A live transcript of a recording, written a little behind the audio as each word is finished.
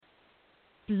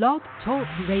Blog Talk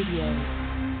Radio.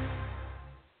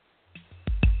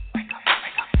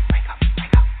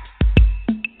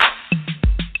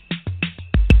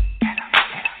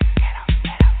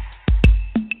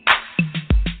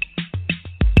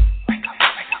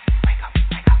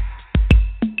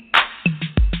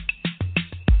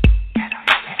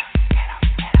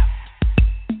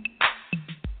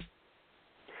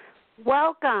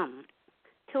 Welcome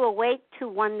to Awake to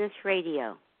Oneness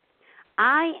Radio.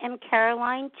 I am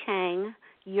Caroline Chang,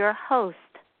 your host.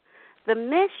 The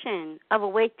mission of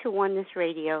Awake to Oneness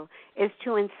Radio is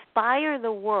to inspire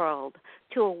the world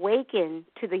to awaken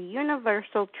to the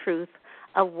universal truth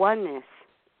of oneness.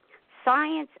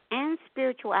 Science and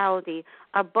spirituality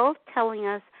are both telling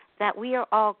us that we are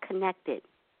all connected,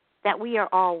 that we are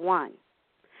all one.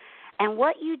 And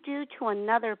what you do to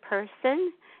another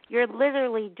person, you're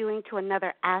literally doing to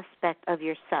another aspect of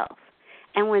yourself.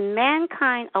 And when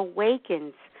mankind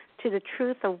awakens to the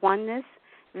truth of oneness,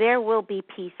 there will be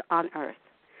peace on earth.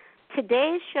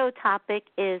 Today's show topic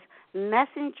is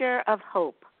Messenger of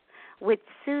Hope with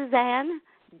Suzanne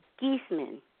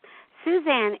Giesemann.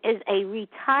 Suzanne is a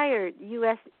retired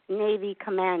U.S. Navy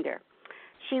commander.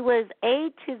 She was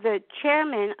aide to the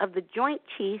chairman of the Joint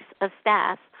Chiefs of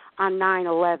Staff on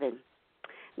 9/11.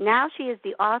 Now she is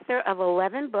the author of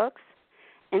 11 books,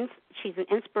 and she's an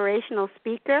inspirational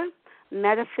speaker,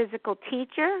 metaphysical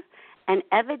teacher, an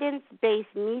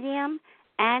evidence-based medium,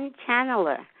 and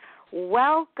channeler.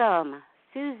 Welcome,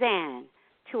 Suzanne,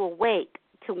 to Awake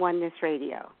to Oneness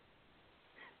Radio.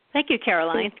 Thank you,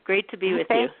 Caroline. It's great to be with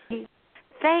you.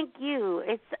 Thank you.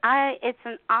 It's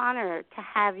an honor to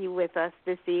have you with us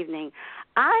this evening.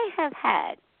 I have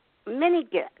had many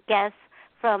guests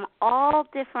from all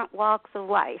different walks of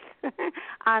life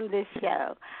on this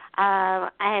show.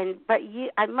 But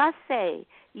I must say,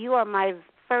 you are my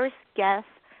first guest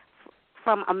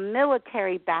from a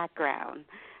military background.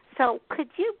 So could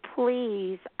you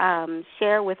please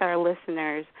share with our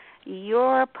listeners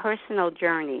your personal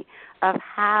journey of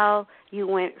how you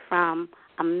went from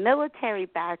a military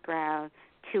background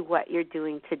to what you're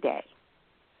doing today?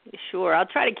 Sure. I'll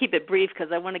try to keep it brief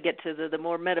because I want to get to the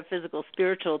more metaphysical,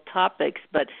 spiritual topics.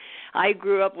 But I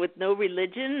grew up with no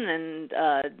religion and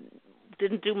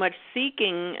didn't do much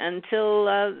seeking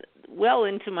until well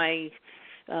into my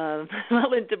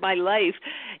life.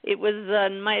 It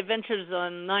was my adventures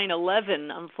on 9/11.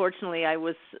 Unfortunately, I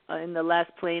was in the last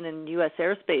plane in U.S.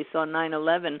 airspace on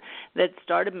 9/11 that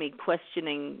started me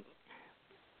questioning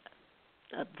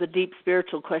the deep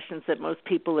spiritual questions that most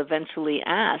people eventually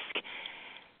ask.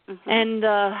 Mm-hmm. And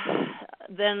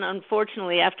then,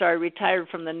 unfortunately, after I retired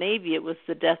from the Navy, it was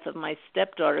the death of my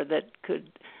stepdaughter that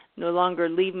could no longer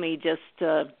leave me just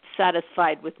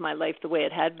satisfied with my life the way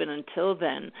it had been until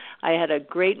then. I had a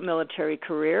great military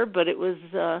career, but it was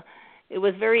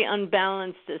very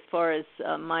unbalanced as far as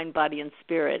mind, body, and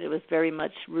spirit. It was very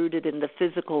much rooted in the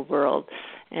physical world.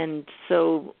 And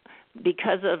so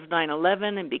because of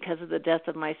 9/11 and because of the death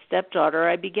of my stepdaughter,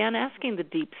 I began asking the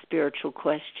deep spiritual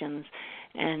questions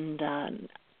and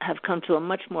have come to a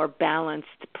much more balanced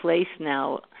place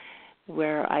now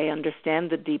where I understand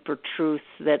the deeper truths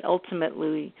that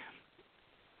ultimately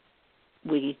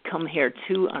we come here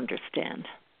to understand.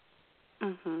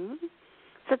 Mm-hmm.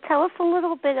 So tell us a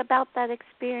little bit about that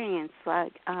experience.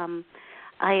 Like,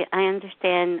 I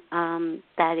understand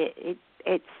that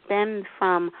it stemmed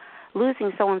from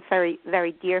losing someone very,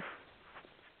 very dear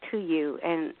to you,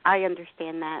 and I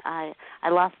understand that. I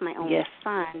lost my only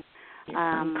son.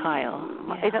 Kyle.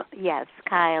 Yeah. Yes,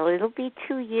 Kyle. It'll be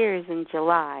 2 years in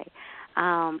July.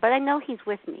 But I know he's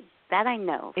with me. That I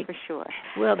know for sure.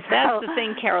 Well, that's the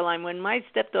thing, Caroline. When my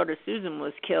stepdaughter Susan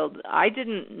was killed, I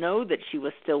didn't know that she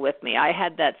was still with me. I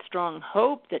had that strong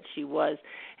hope that she was.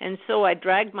 And so I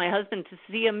dragged my husband to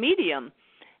see a medium.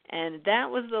 And that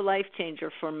was the life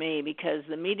changer for me because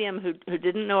the medium who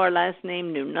didn't know our last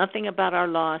name, knew nothing about our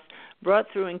loss, brought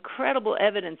through incredible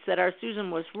evidence that our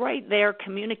Susan was right there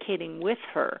communicating with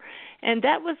her. And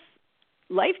that was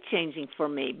life-changing for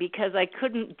me because I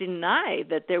couldn't deny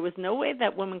that there was no way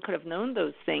that woman could have known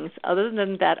those things other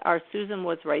than that our Susan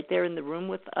was right there in the room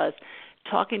with us,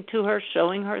 talking to her,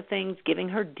 showing her things, giving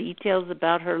her details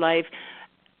about her life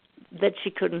that she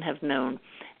couldn't have known.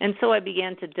 And so I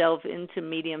began to delve into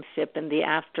mediumship and the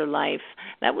afterlife.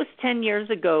 That was 10 years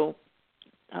ago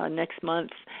next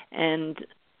month, and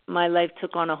my life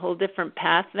took on a whole different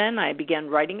path then. I began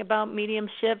writing about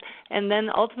mediumship and then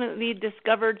ultimately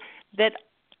discovered that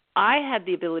I had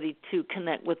the ability to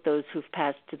connect with those who've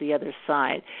passed to the other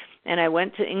side. And I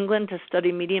went to England to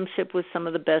study mediumship with some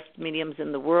of the best mediums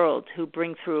in the world who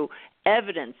bring through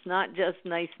evidence, not just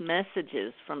nice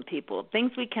messages from people,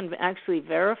 things we can actually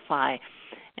verify.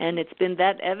 And it's been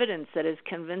that evidence that has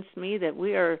convinced me that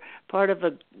we are part of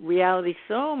a reality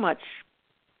so much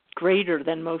greater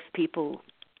than most people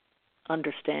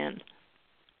understand.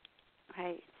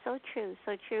 Right. So true,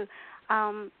 so true.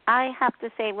 I have to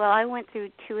say, well, I went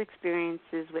through two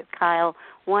experiences with Kyle.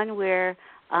 One where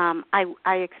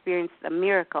I experienced a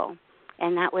miracle,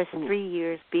 and that was 3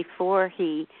 years before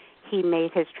he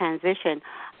made his transition.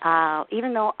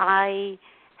 Even though I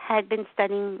had been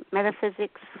studying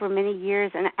metaphysics for many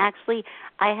years, and actually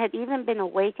I had even been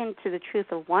awakened to the truth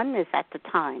of oneness at the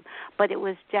time, but it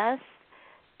was just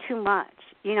too much.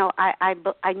 You know,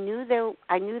 I knew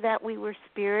that we were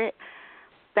spirit,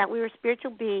 that we were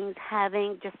spiritual beings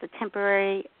having just a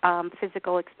temporary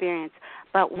physical experience.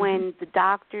 But when the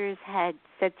doctors had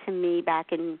said to me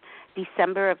back in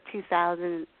December of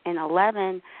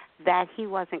 2011 that he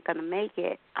wasn't going to make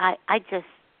it, I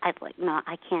was like, no,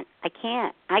 I can't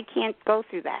go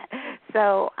through that.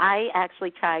 So I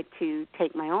actually tried to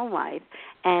take my own life,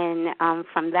 and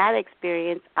from that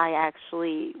experience, I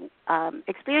actually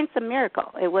experienced a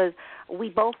miracle. It was, we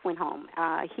both went home.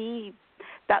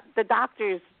 The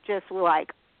doctors just were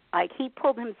like he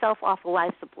pulled himself off of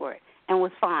life support and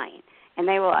was fine. And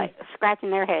they were like scratching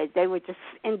their heads. They were just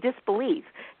in disbelief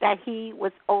that he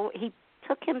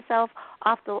took himself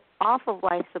off of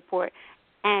life support,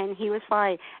 and he was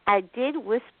fine. I did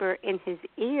whisper in his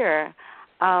ear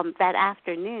that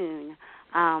afternoon,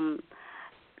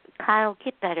 Kyle,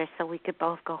 get better so we could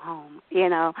both go home. You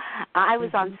know, I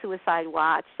was on suicide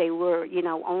watch. They were,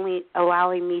 only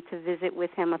allowing me to visit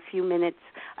with him a few minutes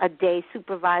a day,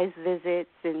 supervised visits,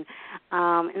 and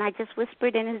I just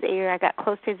whispered in his ear. I got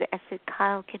close to his ear. I said,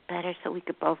 Kyle, get better so we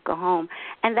could both go home.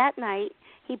 And that night,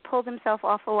 he pulled himself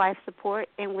off of life support,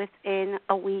 and within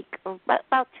a week, or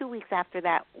about 2 weeks after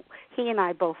that, he and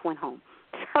I both went home.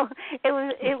 So it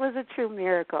was a true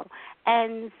miracle.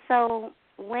 And so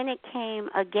when it came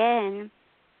again,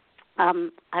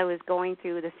 I was going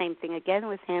through the same thing again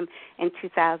with him in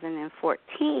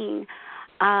 2014.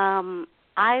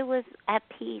 I was at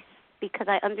peace because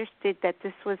I understood that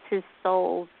this was his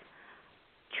soul's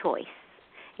choice,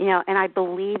 and I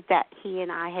believed that he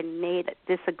and I had made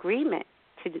this agreement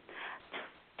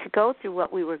to go through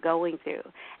what we were going through,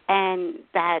 and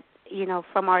that,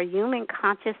 from our human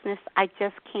consciousness, I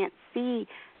just can't see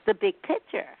the big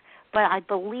picture. But I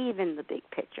believe in the big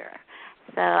picture.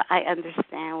 So I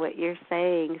understand what you're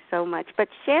saying so much. But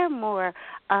share more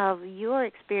of your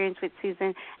experience with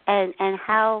Susan and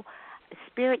how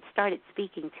Spirit started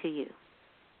speaking to you.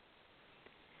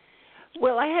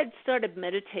 Well, I had started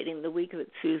meditating the week that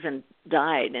Susan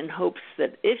died in hopes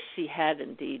that if she had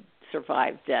indeed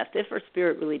survived death, if her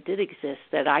spirit really did exist,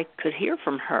 that I could hear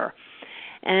from her.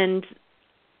 And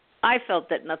I felt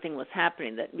that nothing was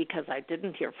happening, that because I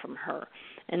didn't hear from her.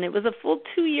 And it was a full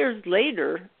 2 years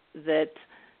later that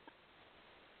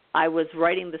I was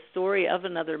writing the story of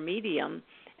another medium,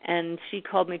 and she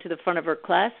called me to the front of her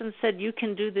class and said, you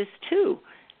can do this too.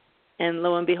 And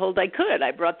lo and behold, I could. I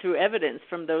brought through evidence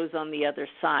from those on the other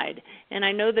side. And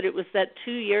I know that it was that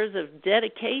 2 years of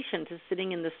dedication to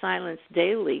sitting in the silence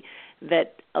daily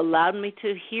that allowed me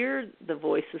to hear the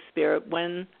voice of Spirit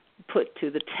when put to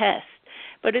the test.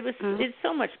 But it's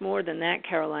so much more than that,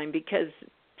 Caroline, because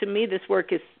to me this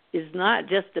work is not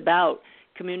just about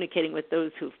communicating with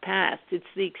those who've passed. It's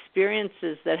the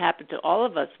experiences that happen to all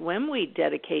of us when we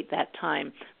dedicate that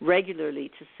time regularly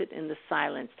to sit in the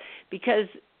silence. Because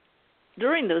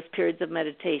during those periods of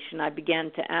meditation, I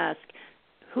began to ask,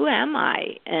 who am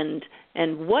I? And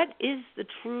what is the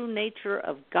true nature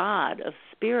of God, of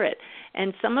Spirit?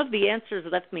 And some of the answers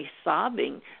left me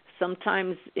sobbing,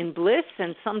 sometimes in bliss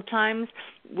and sometimes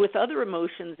with other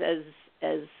emotions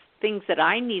as things that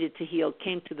I needed to heal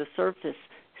came to the surface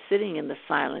sitting in the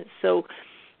silence. So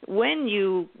when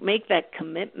you make that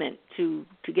commitment to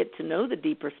get to know the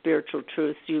deeper spiritual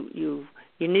truths, you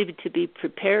needed to be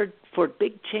prepared for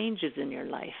big changes in your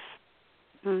life.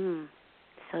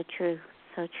 So true,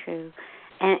 so true.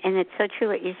 And it's so true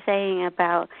what you're saying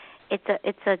about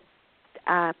it's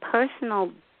a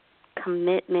personal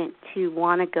commitment to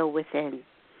want to go within,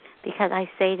 because I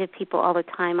say to people all the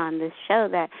time on this show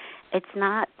that it's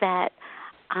not that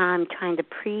I'm trying to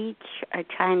preach or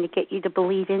trying to get you to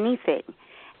believe anything.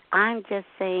 I'm just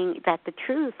saying that the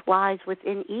truth lies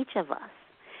within each of us,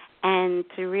 and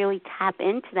to really tap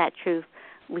into that truth,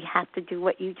 we have to do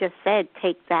what you just said,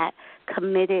 take that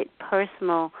committed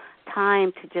personal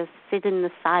time to just sit in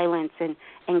the silence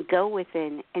and go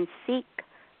within and seek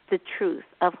the truth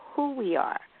of who we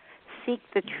are, seek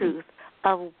the truth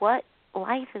of what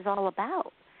life is all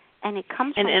about. And it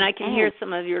comes from and I can within. hear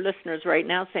some of your listeners right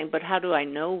now saying, but how do I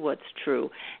know what's true?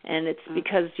 And it's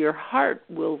because your heart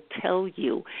will tell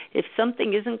you. If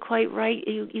something isn't quite right,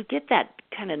 you get that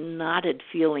kind of knotted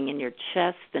feeling in your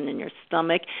chest and in your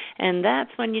stomach, and that's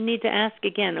when you need to ask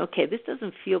again, okay, this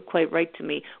doesn't feel quite right to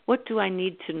me. What do I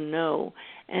need to know?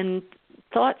 And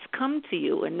thoughts come to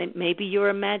you, and it may be your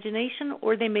imagination,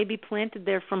 or they may be planted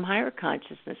there from higher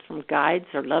consciousness, from guides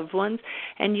or loved ones,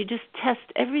 and you just test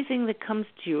everything that comes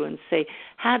to you and say,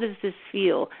 how does this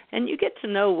feel? And you get to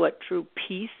know what true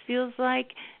peace feels like,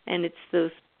 and it's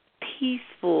those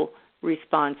peaceful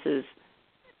responses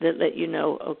that let you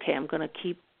know, okay, I'm going to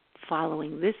keep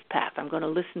following this path. I'm going to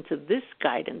listen to this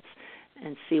guidance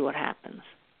and see what happens.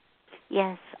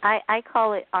 Yes, I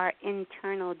call it our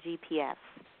internal GPS.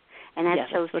 And that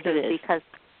shows true because,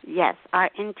 yes, our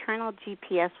internal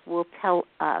GPS will tell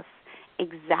us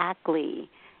exactly.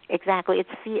 It's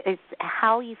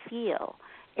how you feel,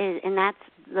 and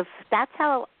that's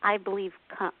how I believe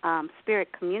spirit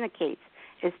communicates,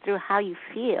 is through how you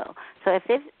feel. So if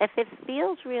it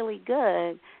feels really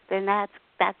good, then that's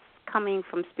coming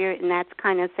from spirit, and that's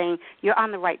kind of saying you're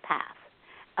on the right path.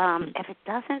 If it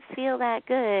doesn't feel that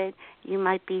good, you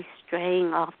might be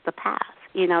straying off the path.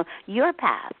 Your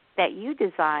path that you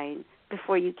designed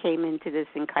before you came into this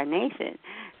incarnation.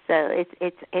 So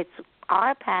it's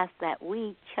our path that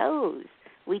we chose.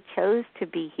 We chose to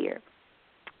be here.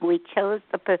 We chose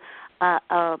the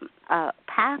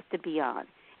path to be on.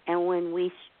 And when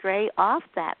we stray off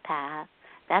that path,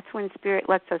 that's when Spirit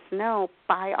lets us know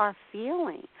by our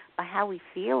feeling, by how we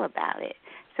feel about it.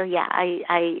 So, yeah,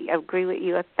 I agree with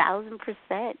you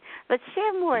 1,000%. But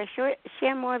share more.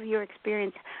 Share more of your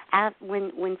experience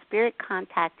when Spirit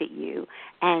contacted you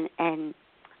and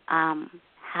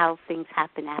how things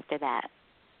happened after that.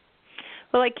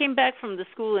 Well, I came back from the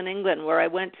school in England where I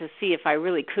went to see if I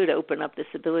really could open up this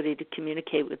ability to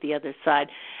communicate with the other side,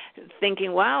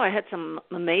 thinking, wow, I had some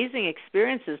amazing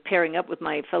experiences pairing up with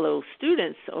my fellow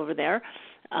students over there.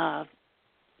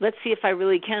 Let's see if I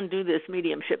really can do this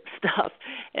mediumship stuff.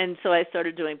 And so I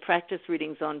started doing practice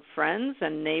readings on friends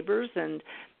and neighbors, and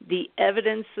the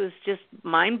evidence was just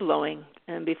mind-blowing.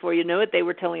 And before you know it, they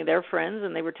were telling their friends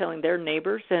and they were telling their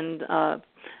neighbors, and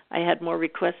I had more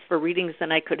requests for readings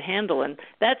than I could handle, and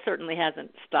that certainly hasn't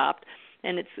stopped.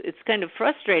 And it's kind of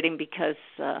frustrating because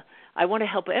I want to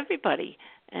help everybody,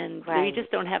 and we just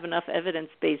don't have enough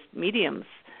evidence-based mediums.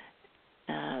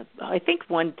 I think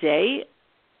one day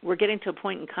we're getting to a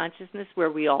point in consciousness where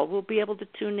we all will be able to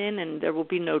tune in, and there will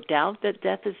be no doubt that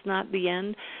death is not the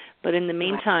end. But in the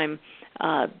meantime,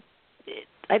 I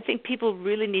think people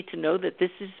really need to know that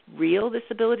this is real, this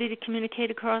ability to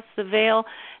communicate across the veil,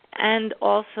 and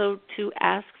also to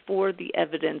ask for the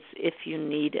evidence if you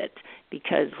need it.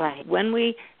 Because when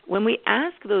we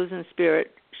ask those in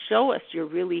spirit, show us you're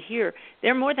really here,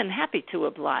 they're more than happy to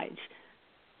oblige.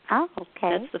 Oh,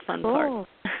 okay. That's the fun part.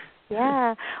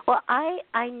 Yeah. Well,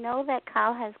 I know that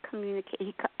Kyle has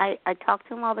communicated. I talk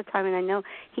to him all the time, and I know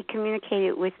he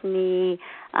communicated with me.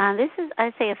 This is,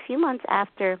 I'd say, a few months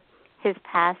after his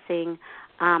passing.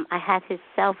 I had his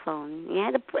cell phone. He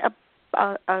had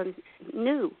a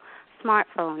new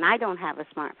smartphone. I don't have a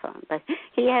smartphone, but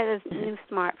he had a new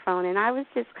smartphone, and I was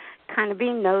just kind of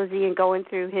being nosy and going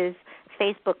through his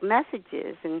Facebook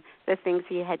messages and the things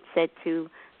he had said to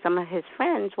some of his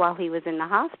friends while he was in the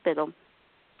hospital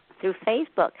through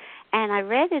Facebook. And I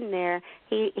read in there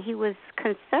he was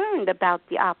concerned about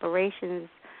the operations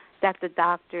that the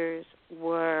doctors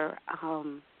were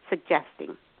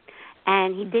suggesting.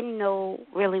 And he didn't know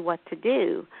really what to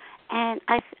do. And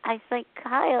I think,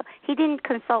 Kyle, he didn't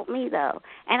consult me, though.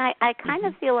 And I kind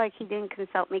of feel like he didn't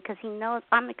consult me because he knows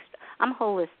I'm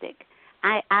holistic.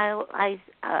 I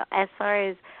as far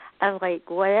as like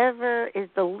whatever is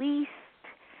the least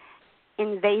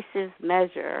invasive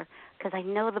measure, because I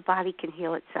know the body can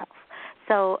heal itself.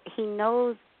 So he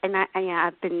knows, and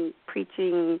I've been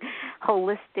preaching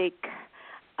holistic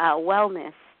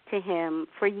wellness to him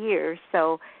for years.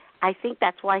 So I think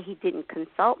that's why he didn't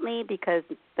consult me, because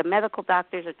the medical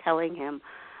doctors are telling him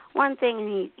one thing,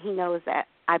 and he knows that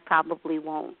I probably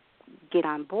won't get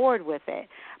on board with it.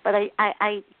 But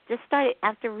I just started,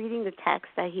 after reading the text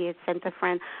that he had sent a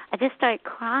friend, I just started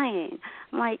crying.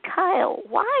 I'm like, Kyle,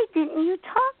 why didn't you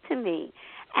talk to me?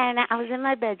 And I was in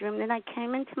my bedroom. Then I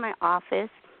came into my office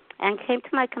and came to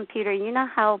my computer. You know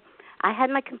how I had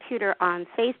my computer on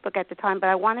Facebook at the time, but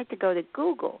I wanted to go to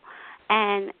Google,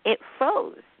 and it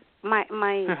froze.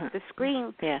 The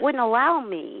screen wouldn't allow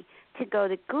me to go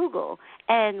to Google.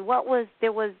 And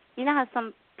there was, you know how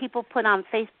some people put on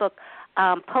Facebook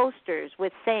posters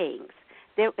with sayings.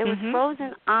 It was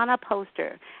frozen on a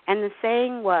poster, and the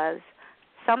saying was,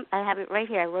 I have it right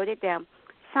here, I wrote it down,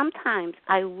 sometimes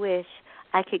I wish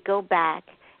I could go back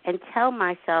and tell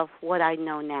myself what I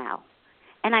know now.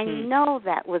 And I know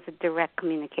that was a direct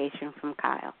communication from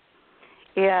Kyle.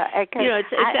 Yeah, it's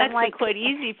actually quite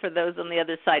easy for those on the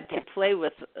other side to play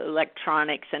with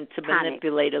electronics and to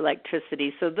manipulate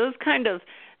electricity. So those kind of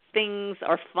things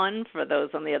are fun for those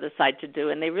on the other side to do,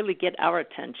 and they really get our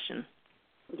attention.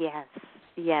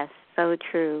 Yes, so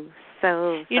true.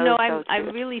 I'm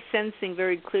really sensing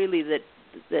very clearly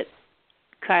that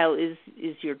Kyle is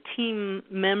your team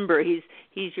member.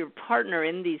 He's your partner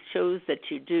in these shows that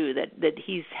you do. That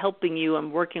he's helping you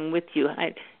and working with you.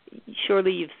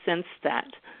 Surely you've sensed that.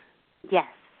 Yes,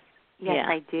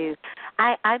 I do.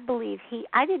 I believe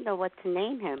I didn't know what to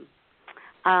name him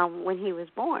when he was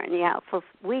born. Yeah, for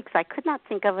weeks I could not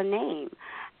think of a name,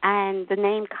 and the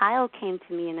name Kyle came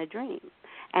to me in a dream,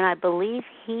 and I believe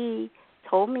he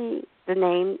told me the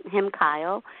name, him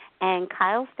Kyle, and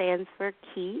Kyle stands for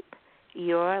Keep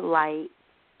Your Light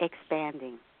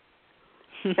Expanding.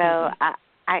 So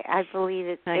I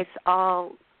believe it's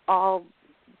all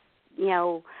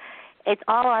it's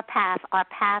all our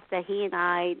path that he and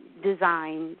I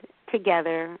designed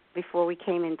together before we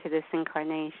came into this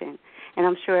incarnation. And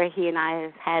I'm sure he and I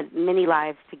have had many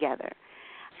lives together.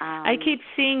 I keep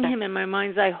seeing him in my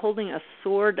mind's eye holding a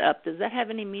sword up. Does that have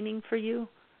any meaning for you?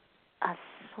 A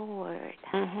sword.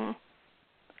 Mm-hmm.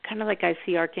 Kind of like I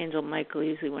see Archangel Michael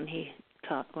usually when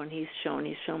he's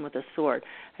shown with a sword.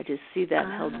 I just see that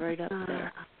held right up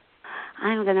there.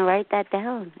 I'm going to write that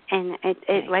down. And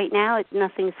right now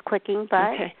nothing's clicking,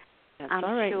 but that's I'm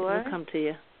all right. sure. It'll come to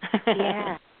you.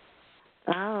 Yeah.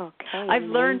 Oh, okay. I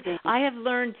have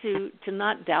learned to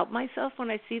not doubt myself when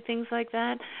I see things like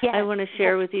that. Yes. I want to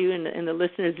share with you and the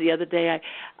listeners. The other day,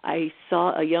 I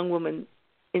saw a young woman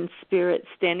in spirit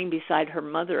standing beside her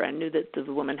mother. I knew that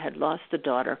the woman had lost a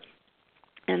daughter.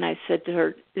 And I said to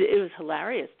her, it was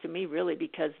hilarious to me, really,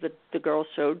 because the girl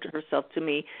showed herself to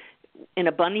me in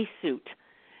a bunny suit.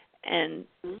 And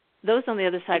those on the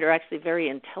other side are actually very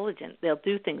intelligent. They'll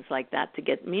do things like that to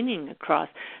get meaning across.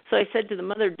 So I said to the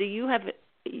mother, do you have,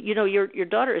 your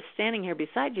daughter is standing here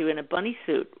beside you in a bunny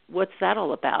suit. What's that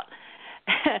all about?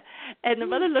 And the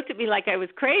mother looked at me like I was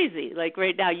crazy. Like,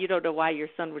 right now, you don't know why your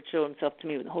son would show himself to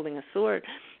me holding a sword.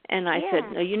 And I said,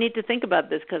 no, you need to think about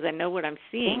this because I know what I'm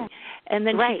seeing. And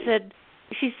then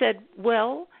she said,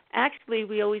 well, actually,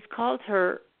 we always called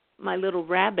her my little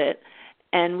rabbit,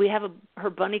 and we have her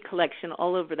bunny collection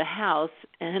all over the house.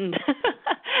 And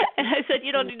and I said,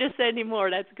 you don't need to say any more.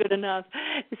 That's good enough.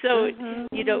 So,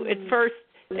 at first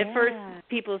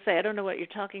people say, I don't know what you're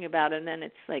talking about. And then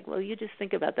it's like, well, you just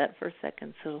think about that for a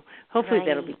second. So hopefully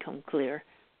that'll become clear.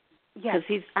 Yes,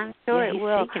 I'm sure it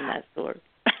will. He's shaking that sword.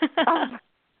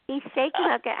 He's shaking.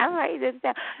 Okay, I'm writing this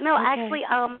down. No, actually,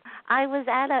 I was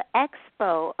at an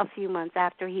expo a few months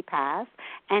after he passed,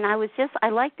 and I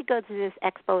like to go to this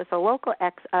expo. It's a local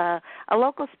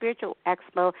spiritual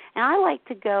expo, and I like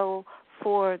to go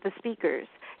for the speakers.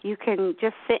 You can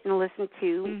just sit and listen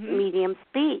to mediums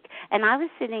speak. And I was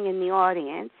sitting in the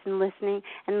audience and listening,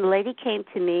 and the lady came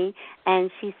to me, and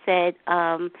she said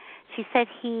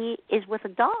he is with a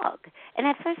dog. And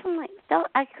at first I'm like,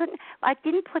 I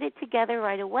didn't put it together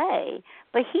right away.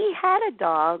 But he had a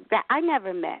dog that I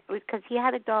never met because he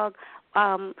had a dog.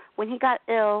 When he got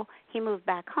ill, he moved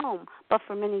back home. But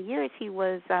for many years he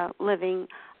was living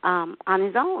on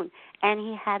his own. And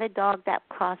he had a dog that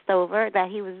crossed over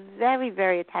that he was very,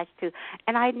 very attached to.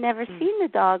 And I'd never seen the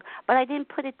dog, but I didn't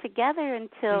put it together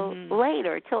until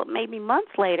later, till maybe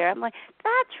months later. I'm like,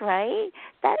 that's right.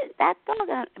 That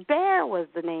dog, Bear was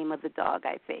the name of the dog,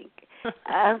 I think.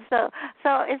 So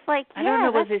it's like, I don't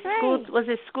know, was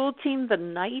his school team the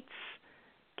Knights?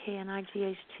 Knight,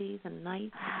 the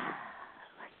Knights?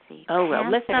 Oh, well,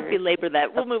 let's not belabor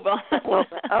that. We'll move on.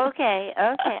 Okay.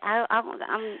 I'm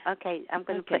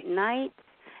going to put knight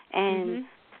and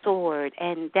sword,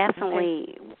 and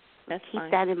definitely keep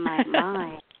that in my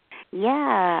mind.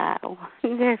 Yeah,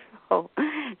 wonderful.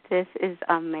 This is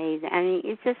amazing. I mean,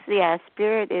 it's just,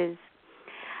 spirit is,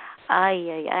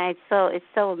 it's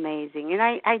so amazing. And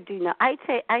I do know. I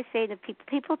say to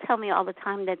people tell me all the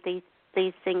time that they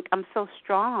think I'm so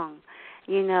strong,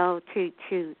 to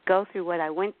go through what I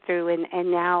went through,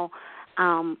 and now,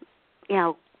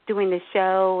 doing the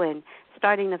show and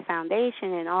starting the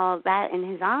foundation and all that in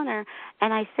his honor.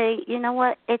 And I say, you know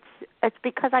what? It's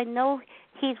because I know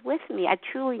he's with me. I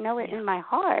truly know it in my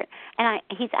heart, and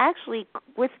he's actually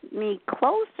with me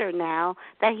closer now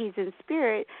that he's in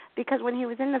spirit, because when he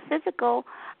was in the physical,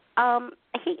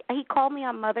 he called me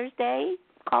on Mother's Day,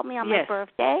 called me on my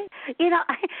birthday. You know,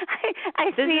 I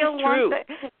this feel is true.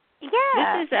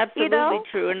 Yeah, this is absolutely you know?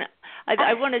 true, and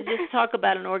I want to just talk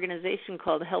about an organization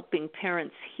called Helping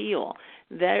Parents Heal.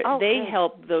 They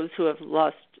help those who have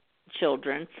lost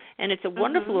children, and it's a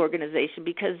wonderful organization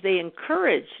because they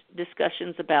encourage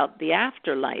discussions about the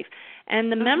afterlife,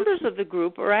 and the members of the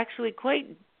group are actually quite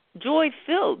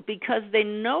joy-filled because they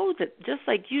know that, just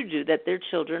like you do, that their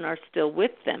children are still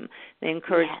with them. They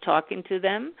encourage talking to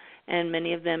them, and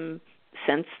many of them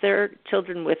sense their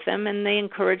children with them, and they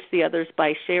encourage the others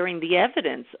by sharing the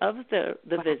evidence of the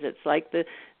visits, like the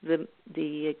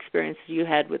experiences you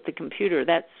had with the computer,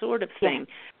 that sort of thing.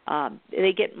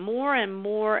 They get more and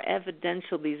more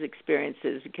evidential, these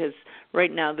experiences, because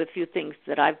right now the few things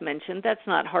that I've mentioned, that's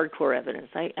not hardcore evidence.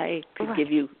 I could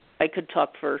give you, I could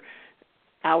talk for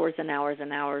hours and hours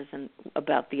and hours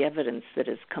about the evidence that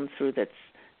has come through that's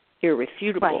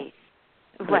irrefutable.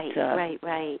 But,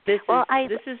 right. This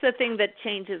is the thing that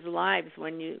changes lives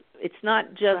when it's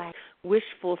not just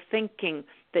wishful thinking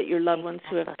that your loved ones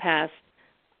who have passed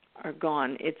are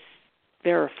gone. It's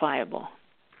verifiable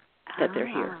that they're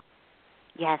here.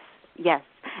 Yes.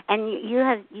 And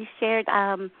you shared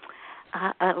a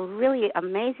really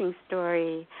amazing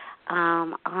story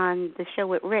on the show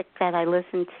with Rick that I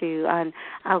listened to on,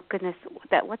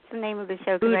 what's the name of the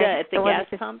show? Buddha at the gas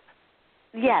pump?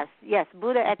 Yes,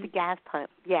 Buddha at the gas pump,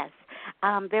 yes.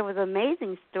 There was an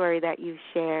amazing story that you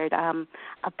shared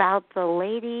about the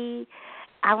lady.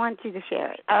 I want you to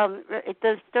share it.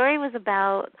 The story was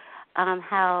about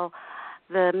how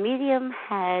the medium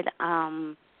had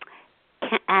a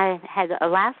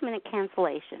last-minute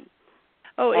cancellation.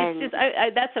 Oh, it's just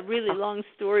that's a really long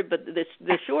story, but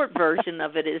the short version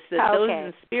of it is that those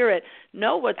in spirit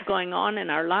know what's going on in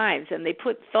our lives, and they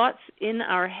put thoughts in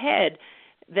our head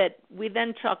that we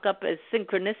then chalk up as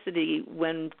synchronicity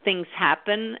when things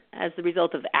happen as the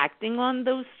result of acting on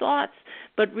those thoughts.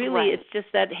 But really, it's just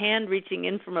that hand reaching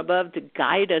in from above to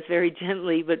guide us very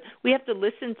gently. But we have to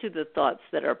listen to the thoughts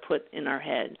that are put in our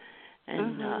head.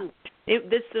 And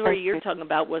this story you're talking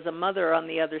about was a mother on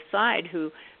the other side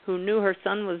who knew her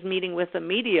son was meeting with a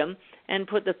medium and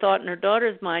put the thought in her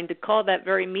daughter's mind to call that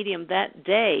very medium that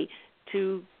day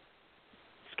to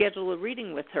schedule a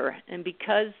reading with her. And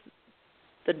because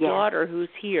the daughter who's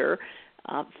here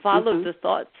followed the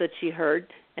thoughts that she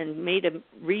heard and made a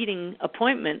reading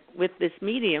appointment with this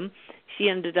medium, she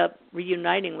ended up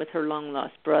reuniting with her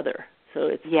long-lost brother. So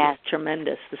it's just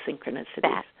tremendous, the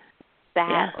synchronicities.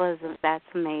 That's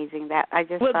amazing. That I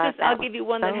just I'll give you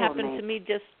one that happened to me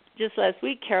just last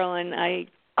week, Caroline. I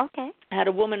had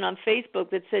a woman on Facebook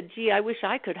that said, "Gee, I wish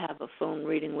I could have a phone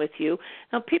reading with you."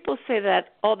 Now, people say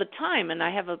that all the time, and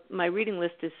I have my reading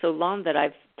list is so long that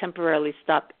I've temporarily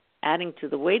stopped adding to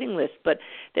the waiting list. But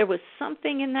there was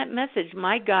something in that message.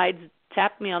 My guides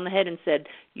tapped me on the head and said,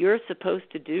 "You're supposed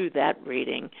to do that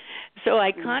reading." So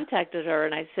I contacted her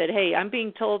and I said, "Hey, I'm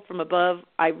being told from above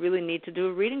I really need to do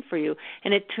a reading for you."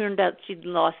 And it turned out she'd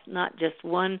lost not just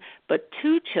one but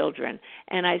two children.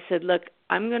 And I said, "Look,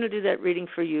 I'm going to do that reading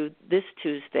for you this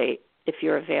Tuesday if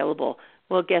you're available."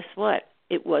 Well, guess what?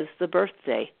 It was the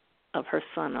birthday of her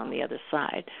son on the other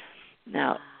side.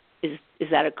 Now, is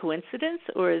that a coincidence,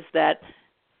 or is that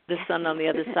the son on the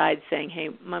other side saying, "Hey,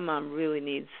 my mom really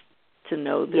needs to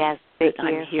know that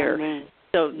I'm here"?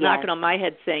 So knocking on my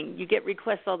head saying, "You get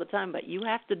requests all the time, but you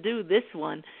have to do this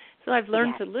one." So I've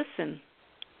learned to listen.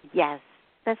 Yes,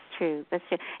 that's true.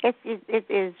 It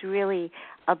is really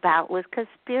about because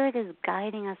Spirit is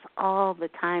guiding us all the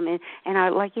time, and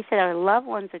our, like you said, our loved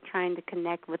ones are trying to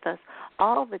connect with us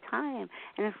all the time.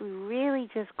 And if we really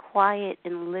just quiet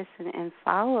and listen and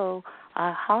follow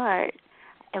our heart,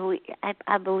 and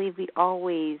I believe we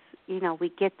always, we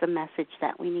get the message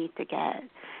that we need to get.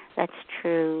 That's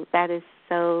true. That is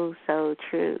so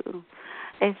true.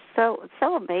 It's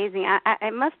so amazing.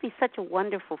 It must be such a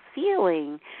wonderful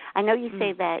feeling. I know you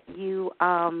say that you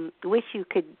wish you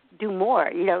could do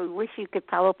more. Wish you could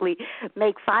probably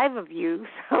make 5 of you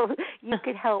so you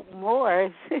could help more.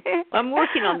 I'm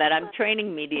working on that. I'm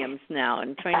training mediums now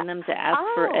and training them to ask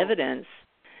for evidence.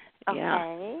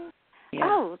 Okay.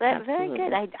 Yeah, that's very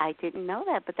good. I didn't know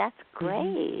that, but that's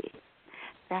great.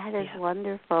 That is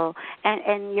wonderful.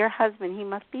 And your husband, he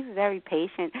must be very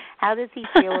patient. How does he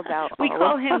feel about We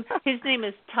call him, his name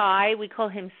is Ty. We call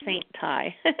him Saint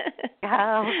Ty.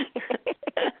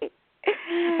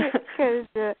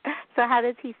 So how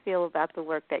does he feel about the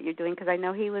work that you're doing? Because I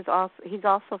know he's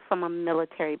also from a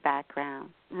military background.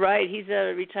 Right. He's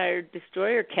a retired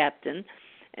destroyer captain,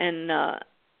 and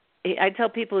I tell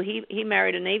people he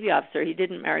married a Navy officer. He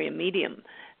didn't marry a medium.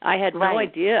 I had no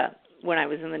idea when I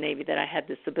was in the Navy that I had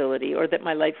this ability or that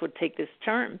my life would take this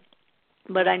turn.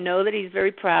 But I know that he's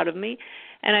very proud of me,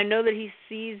 and I know that he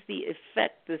sees the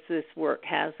effect that this work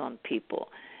has on people.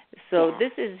 So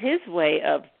this is his way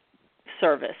of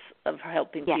service, of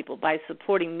helping people. By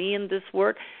supporting me in this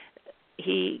work,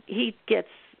 he gets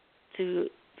to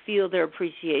feel their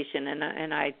appreciation,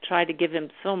 and I try to give him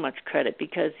so much credit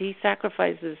because he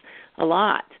sacrifices a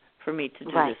lot for me to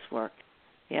do this work.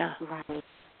 Yeah. Right.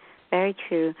 Very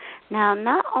true. Now,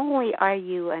 not only are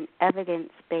you an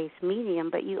evidence-based medium,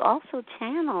 but you also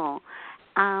channel,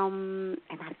 and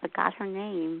I forgot her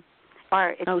name.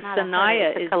 Or it's not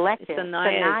Sanaya it's a collective.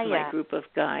 Sanaya is my group of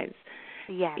guys.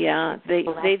 Yes. Yeah,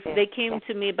 they came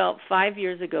to me about 5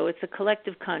 years ago. It's a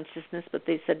collective consciousness, but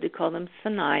they said to call them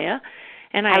Sanaya,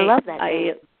 and I love that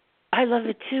name. I love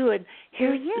it too. And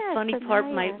here's the funny part: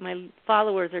 my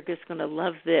followers are just going to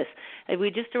love this.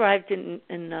 We just arrived in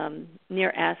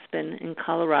near Aspen in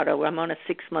Colorado. I'm on a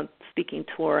 6-month speaking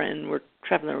tour, and we're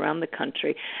traveling around the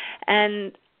country.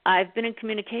 And I've been in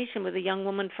communication with a young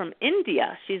woman from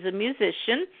India. She's a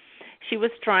musician. She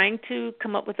was trying to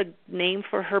come up with a name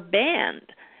for her band,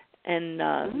 and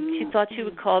she thought she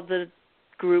would call the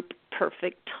group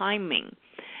Perfect Timing.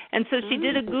 And so she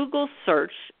did a Google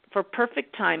search for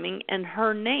Perfect Timing and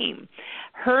her name.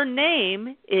 Her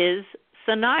name is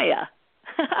Sanaya.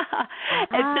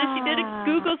 And so she did a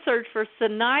Google search for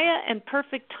Sanaya and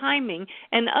Perfect Timing,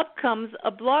 and up comes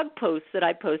a blog post that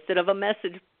I posted of a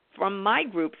message from my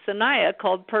group, Sanaya,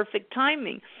 called Perfect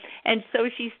Timing. And so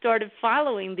she started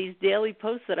following these daily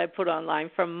posts that I put online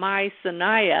from my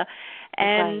Sanaya,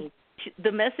 and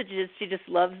the messages, she just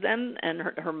loves them, and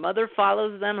her mother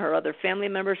follows them. Her other family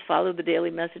members follow the daily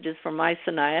messages from my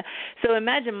Sanaya. So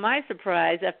imagine my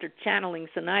surprise after channeling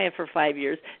Sanaya for 5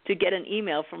 years to get an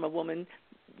email from a woman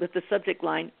with the subject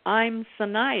line, I'm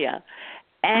Sanaya.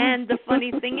 And the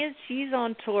funny thing is she's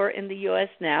on tour in the U.S.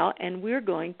 now, and we're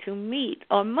going to meet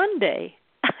on Monday.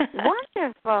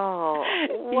 Wonderful.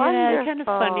 Yeah, kind of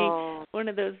funny. One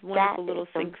of those wonderful little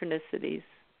synchronicities.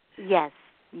 Yes.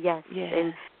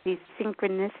 And these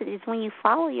synchronicities, when you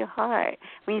follow your heart,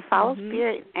 when you follow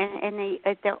spirit, and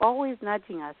they're always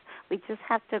nudging us. We just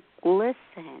have to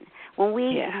listen. When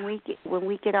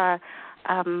we get our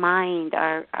mind,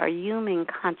 our human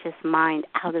conscious mind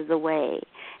out of the way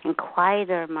and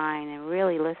quiet our mind and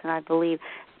really listen, I believe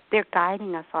they're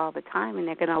guiding us all the time, and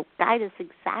they're going to guide us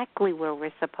exactly where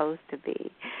we're supposed to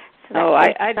be. So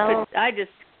I just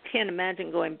can't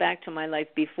imagine going back to my life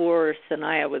before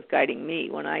Sanaya was guiding me.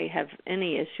 When I have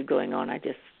any issue going on, I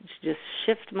just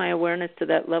shift my awareness to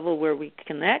that level where we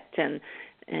connect and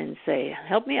say,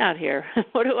 help me out here.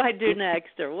 What do I do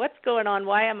next? Or what's going on?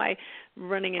 Why am I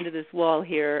running into this wall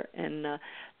here? And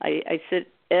I sit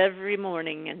every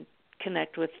morning and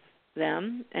connect with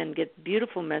them and get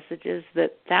beautiful messages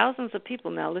that thousands of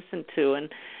people now listen to.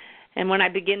 And when I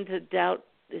begin to doubt,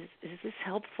 is this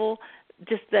helpful?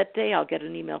 Just that day I'll get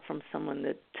an email from someone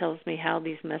that tells me how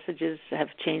these messages have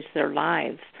changed their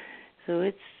lives. So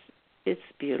it's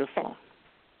beautiful.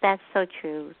 That's so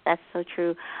true.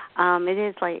 It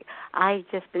is like I've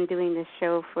just been doing this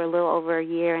show for a little over a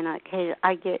year, and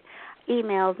I get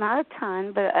emails, not a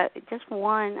ton, but just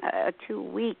 1 or 2 a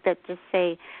week that just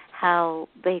say how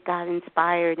they got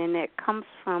inspired, and it comes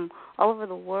from all over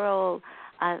the world.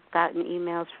 I've gotten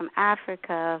emails from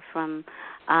Africa, from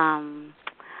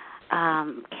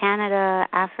Canada,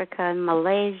 Africa, and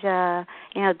Malaysia,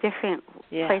 different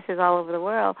places all over the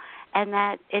world, and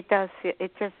that it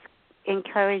just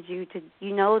encourage you to,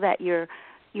 that you're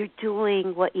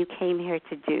doing what you came here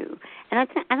to do. And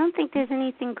I don't think there's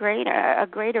anything a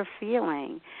greater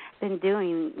feeling than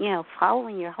doing,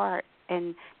 following your heart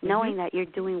and knowing that you're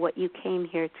doing what you came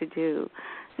here to do.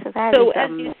 So as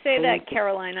you say that,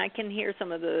 Caroline, I can hear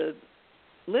some of the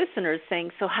listeners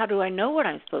saying, so how do I know what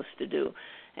I'm supposed to do?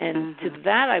 And to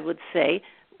that I would say,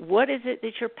 what is it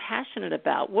that you're passionate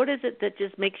about? What is it that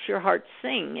just makes your heart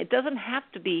sing? It doesn't have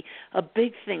to be a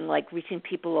big thing like reaching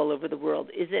people all over the world.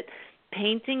 Is it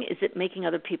painting? Is it making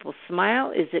other people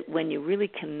smile? Is it when you really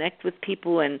connect with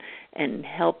people and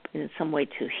help in some way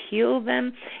to heal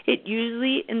them? It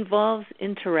usually involves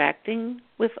interacting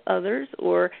with others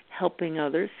or helping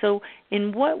others. So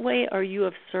in what way are you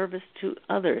of service to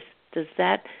others? Does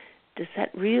that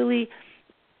really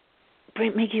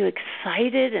make you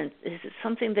excited, and is it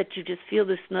something that you just feel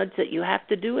this nudge that you have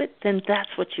to do it? Then that's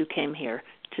what you came here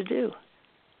to do.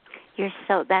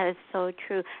 That is so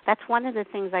true. That's one of the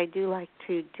things I do like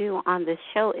to do on this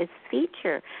show is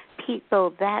feature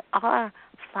people that are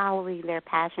following their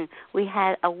passion. We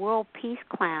had a world peace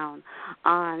clown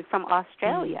on from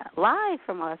Australia, live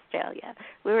from Australia.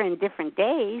 We were in different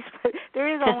days, but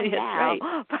there is only now.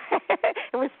 Right.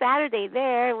 It was Saturday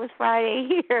there, it was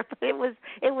Friday here, but it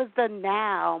was the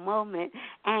now moment.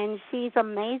 And she's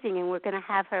amazing, and we're going to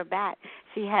have her back.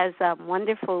 She has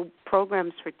wonderful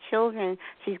programs for children.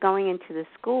 She's going into the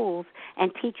schools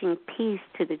and teaching peace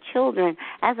to the children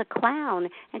as a clown,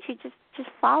 and she just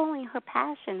following her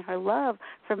passion, her love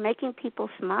for making people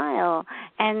smile,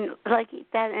 and like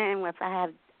that. And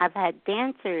I've had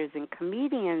dancers and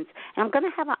comedians, and I'm going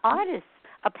to have an artist,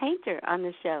 a painter on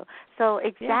the show. So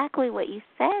exactly what you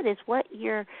said is what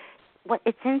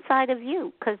it's inside of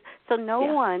you, so no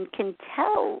one can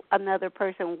tell another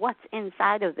person what's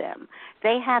inside of them.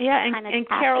 They have to kind of. And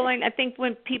Caroline, I think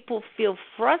when people feel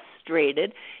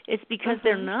frustrated, it's because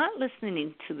they're not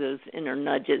listening to those inner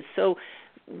nudges. So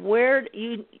where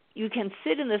you can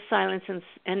sit in the silence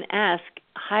and ask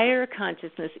higher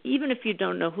consciousness, even if you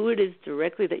don't know who it is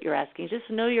directly that you're asking. Just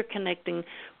know you're connecting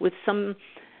with some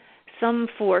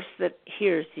force that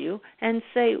hears you, and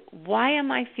say, why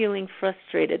am I feeling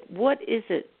frustrated? What is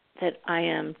it that I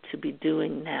am to be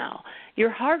doing now?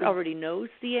 Your heart already knows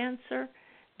the answer,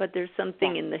 but there's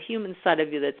something in the human side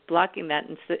of you that's blocking that,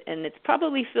 and it's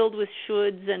probably filled with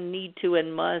shoulds and need to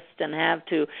and must and have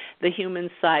to, the human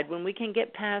side. When we can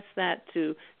get past that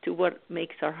to what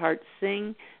makes our heart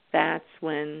sing, that's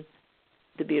when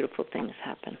the beautiful things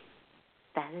happen.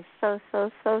 That is so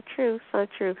true, so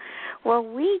true. Well,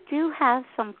 we do have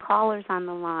some callers on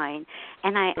the line,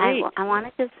 and I want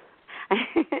to just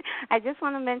I just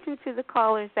want to mention to the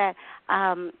callers that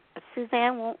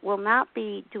Suzanne will not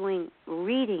be doing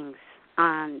readings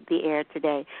on the air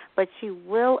today, but she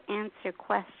will answer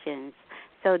questions.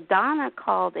 So Donna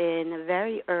called in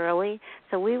very early,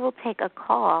 so we will take a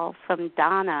call from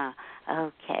Donna.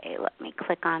 Okay, let me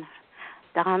click on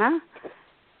Donna.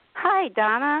 Hi,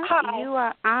 Donna. Hi. You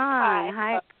are on.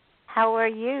 Hi. How are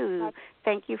you?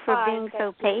 Thank you for being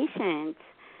so patient.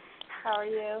 How are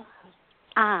you?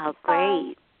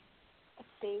 Great. Let's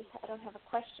see. I don't have a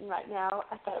question right now.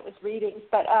 I thought it was readings,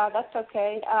 but that's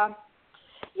okay. I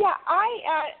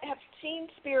have seen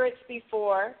spirits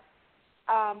before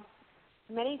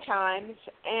many times,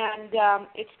 and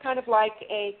it's kind of like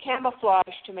a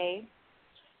camouflage to me.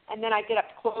 And then I get up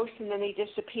close, and then they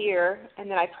disappear, and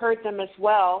then I've heard them as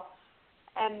well.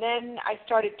 And then I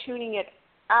started tuning it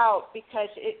out because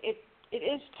it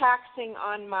is taxing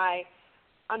on my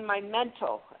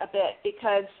mental a bit,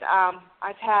 because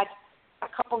I've had a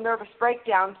couple nervous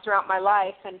breakdowns throughout my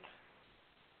life,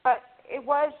 but it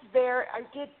was there. I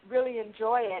did really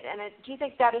enjoy it. And do you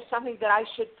think that is something that I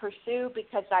should pursue,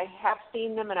 because I have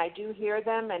seen them and I do hear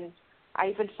them, and I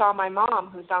even saw my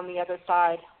mom, who's on the other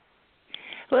side?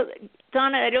 Well,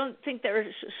 Donna, I don't think there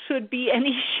should be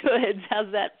any shoulds.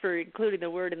 How's that for including the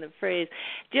word in the phrase?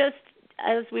 Just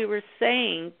as we were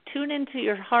saying, tune into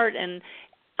your heart, and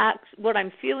what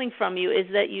I'm feeling from you is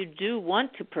that you do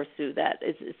want to pursue that.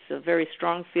 It's a very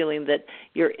strong feeling that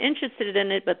you're interested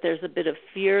in it, but there's a bit of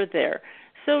fear there.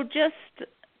 So just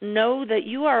know that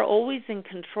you are always in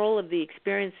control of the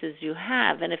experiences you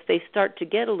have, and if they start to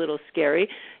get a little scary,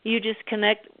 you just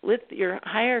connect with your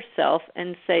higher self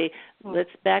and say, let's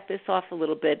back this off a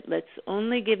little bit. Let's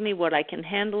only give me what I can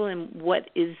handle and what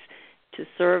is to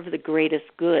serve the greatest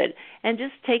good. And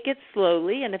just take it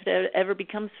slowly, and if it ever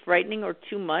becomes frightening or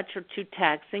too much or too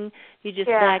taxing, you just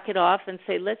back it off and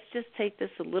say, let's just take this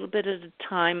a little bit at a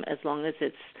time, as long as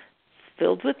it's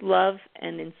filled with love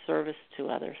and in service to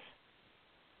others.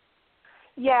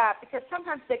 Yeah, because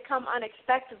sometimes they come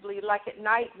unexpectedly. Like at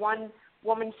night, one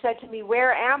woman said to me,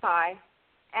 "Where am I?"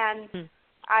 And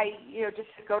I, just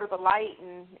go to the light,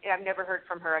 and I've never heard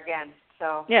from her again.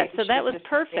 So so that was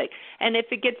perfect. And if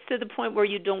it gets to the point where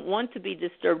you don't want to be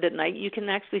disturbed at night, you can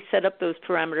actually set up those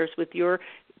parameters with your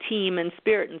team and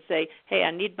spirit and say, "Hey,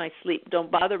 I need my sleep. Don't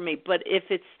bother me." But if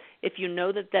you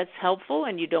know that that's helpful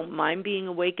and you don't mind being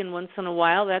awakened once in a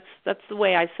while, that's the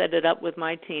way I set it up with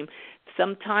my team.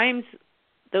 Sometimes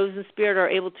those in spirit are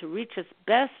able to reach us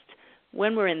best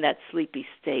when we're in that sleepy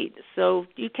state. So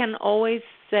you can always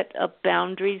set up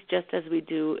boundaries, just as we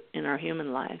do in our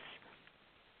human lives.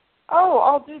 Oh,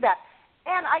 I'll do that.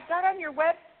 And I got on your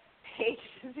web page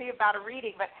to see about a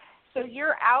reading, but so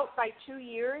you're out by 2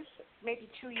 years, maybe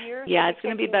 2 years? Yeah, it's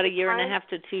going to be about a year and a half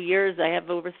to 2 years. I have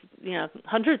over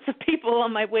hundreds of people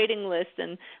on my waiting list,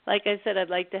 and like I said, I'd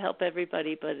like to help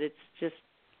everybody, but it's just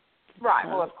right.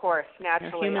 Well, of course,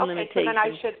 naturally. Human limitations. So then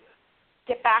I should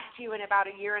get back to you in about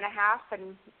a year and a half,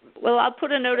 and well, I'll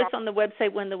put a notice on the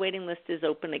website when the waiting list is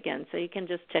open again, so you can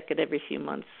just check it every few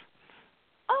months.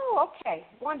 Oh, okay,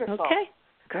 wonderful. Okay.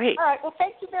 Great. All right. Well,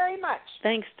 thank you very much.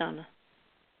 Thanks, Donna.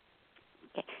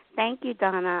 Okay. Thank you,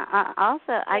 Donna.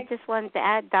 Also, I just wanted to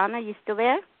add, Donna, you still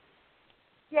there?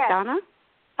 Yes. Donna?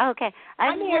 Okay.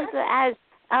 I just wanted to add,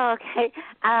 okay.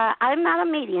 I'm not a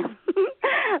medium.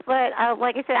 But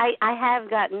like I said, I have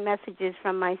gotten messages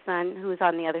from my son who's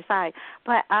on the other side.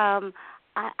 But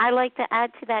I like to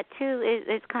add to that, too.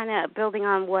 It's kind of building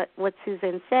on what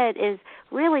Suzanne said, is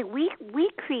really we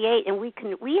create and we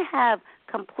have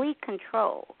complete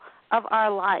control of our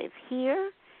life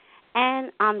here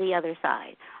and on the other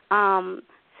side.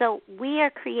 So we are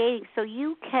creating, so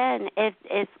you can,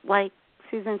 if like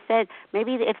Susan said,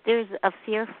 maybe if there's a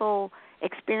fearful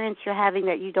experience you're having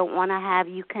that you don't want to have,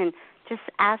 you can just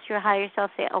ask your higher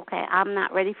self, say, okay, I'm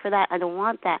not ready for that, I don't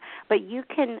want that. But you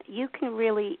can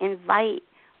really invite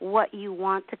what you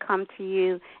want to come to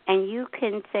you, and you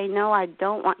can say, no, I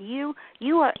don't want you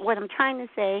are, what I'm trying to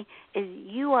say is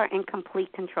you are in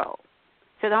complete control.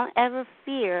 So don't ever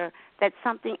fear that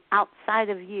something outside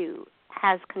of you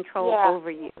has control over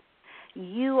you.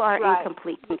 You are in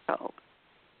complete control.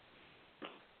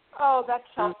 Oh, that's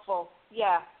helpful.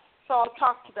 Yeah. So I'll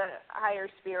talk to the higher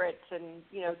spirits and,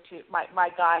 to my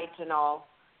guides and all,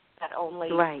 that only,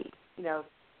 my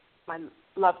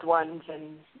loved ones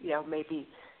and, maybe,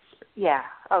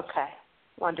 okay.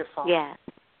 Wonderful. Yeah.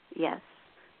 Yes.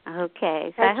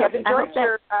 Okay. So Thank you.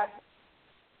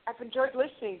 I've enjoyed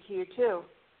listening to you, too,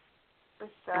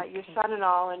 with your son and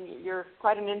all, and you're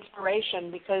quite an inspiration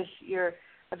because you're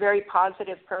a very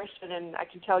positive person, and I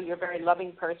can tell you're a very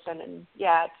loving person, and,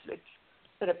 it's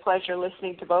been a pleasure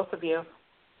listening to both of you.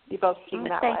 You both seem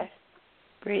that way.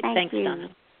 Great. Thanks,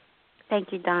 Donna.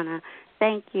 Thank you, Donna.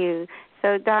 Thank you.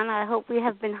 So, Donna, I hope we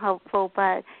have been helpful,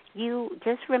 but you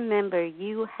just remember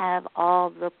you have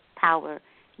all the power.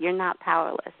 You're not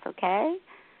powerless, okay?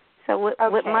 So with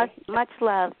much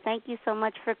love, thank you so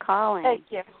much for calling.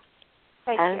 Thank you.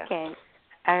 Thank you. Okay.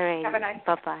 All right. Have a nice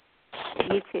Bye-bye.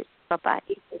 You too. Bye-bye.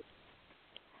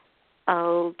 Okay.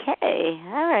 All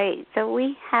right. So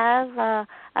we have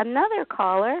another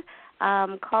caller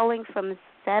calling from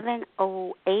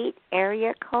 708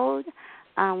 area code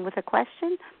with a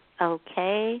question.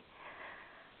 Okay.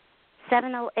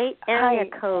 708 area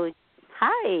code.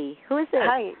 Hi. Who is it?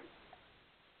 Hi.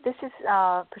 This is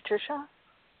Patricia.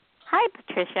 Hi,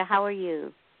 Patricia. How are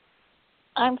you?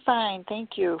 I'm fine.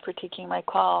 Thank you for taking my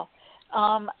call.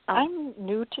 I'm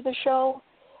new to the show.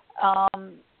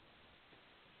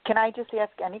 Can I just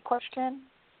ask any question?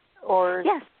 Or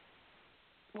yes.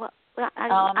 Well,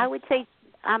 I would say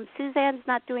Suzanne's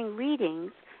not doing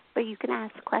readings, but you can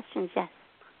ask questions, yes.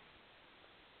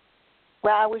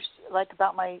 Well, I was,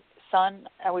 about my son,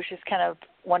 I was just kind of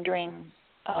wondering,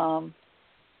 I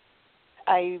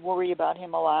worry about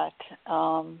him a lot,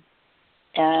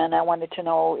 and I wanted to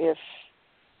know if,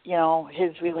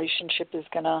 his relationship is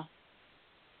going to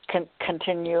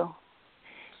continue.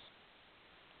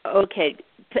 Okay.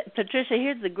 Patricia,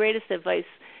 here's the greatest advice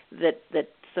that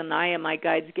Sanaya, my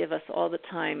guides, give us all the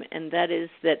time, and that is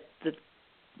that the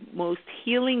most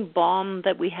healing balm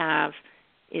that we have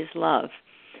is love.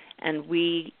 And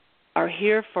we are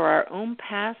here for our own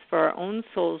path, for our own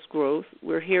soul's growth.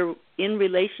 We're here in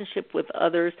relationship with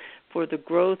others for the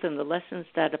growth and the lessons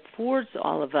that affords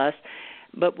all of us.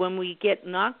 But when we get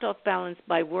knocked off balance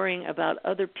by worrying about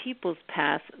other people's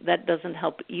paths, that doesn't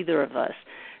help either of us.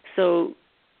 So,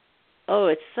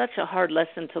 it's such a hard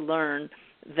lesson to learn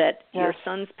that your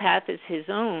son's path is his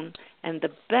own, and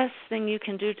the best thing you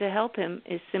can do to help him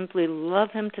is simply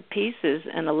love him to pieces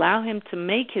and allow him to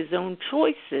make his own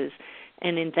choices,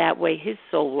 and in that way his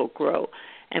soul will grow.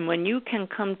 And when you can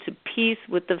come to peace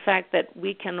with the fact that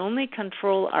we can only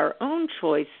control our own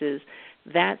choices,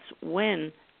 that's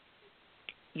when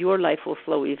your life will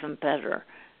flow even better.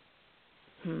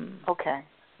 Okay.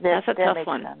 That's a tough makes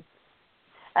one. Sense.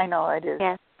 I know it is,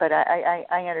 but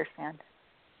I understand.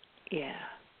 Yeah.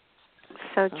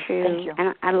 So true. Thank you.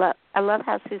 And I love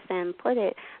how Suzanne put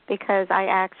it, because I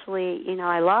actually,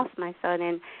 I lost my son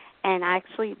and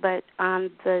actually, but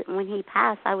when he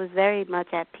passed, I was very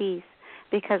much at peace,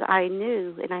 because I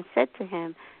knew, and I said to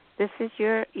him, this is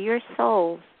your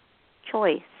soul's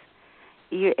choice.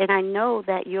 And I know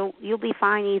that you'll be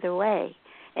fine either way.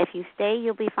 If you stay,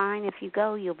 you'll be fine. If you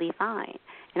go, you'll be fine.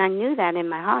 And I knew that in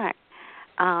my heart.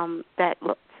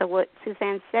 So what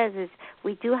Suzanne says is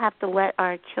we do have to let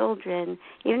our children,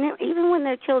 even when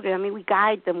they're children, we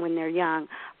guide them when they're young,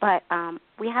 but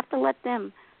we have to let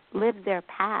them live their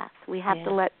path. We have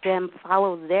to let them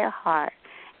follow their heart.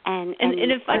 And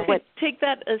if I could take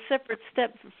that a separate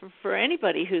step for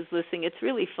anybody who's listening, it's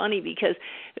really funny because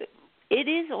it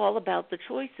is all about the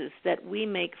choices that we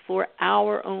make for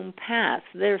our own path.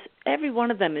 Every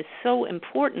one of them is so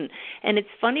important. And it's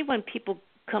funny when people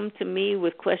come to me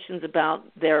with questions about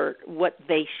what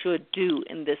they should do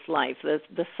in this life,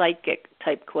 the psychic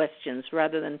type questions,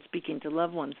 rather than speaking to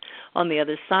loved ones on the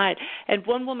other side. And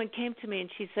one woman came to me and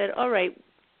she said, all right,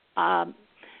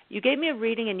 you gave me a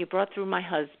reading and you brought through my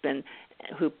husband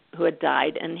who had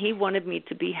died, and he wanted me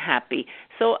to be happy.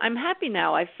 So I'm happy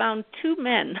now. I found 2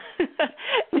 men.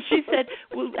 She said,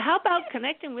 well, how about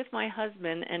connecting with my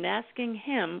husband and asking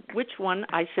him which one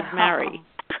I should marry?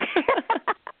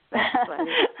 That's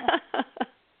funny.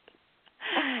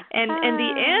 And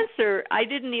the answer, I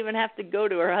didn't even have to go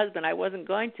to her husband. I wasn't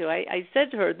going to. I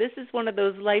said to her, this is one of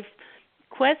those life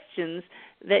questions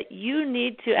that you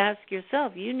need to ask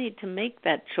yourself. You need to make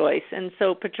that choice. And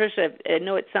so, Patricia, I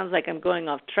know it sounds like I'm going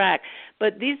off track,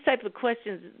 but these type of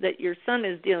questions that your son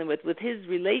is dealing with his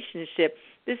relationship,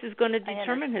 this is going to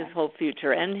determine his whole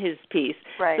future and his peace.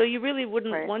 Right. So you really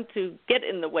wouldn't want to get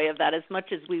in the way of that. As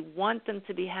much as we want them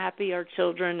to be happy, our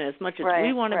children, as much as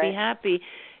we want to be happy,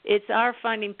 it's our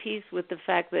finding peace with the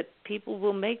fact that people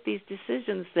will make these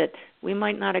decisions that we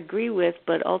might not agree with,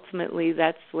 but ultimately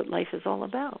that's what life is all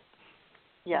about.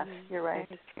 Yes, you're right.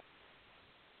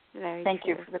 Very Thank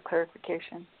true. you for the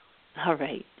clarification. All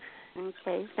right.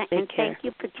 Okay. Take care. Thank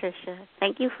you, Patricia.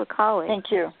 Thank you for calling. Thank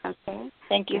you. Okay.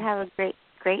 Thank you. You have a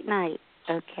great night.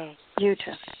 Okay. You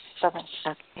too.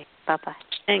 Bye-bye. Okay. Bye-bye.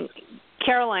 And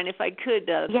Caroline, if I could,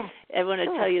 yes, I want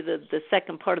to tell you the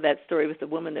second part of that story with the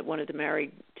woman that wanted to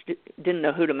marry, didn't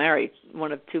know who to marry,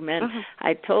 one of 2 men. Mm-hmm.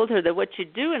 I told her that what you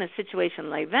do in a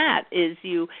situation like that is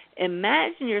you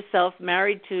imagine yourself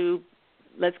married to,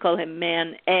 let's call him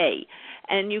man A,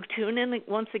 and you tune in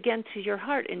once again to your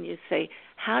heart and you say,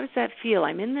 how does that feel?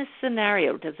 I'm in this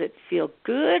scenario. Does it feel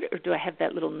good, or do I have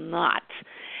that little knot?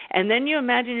 And then you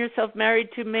imagine yourself married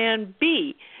to man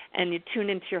B, and you tune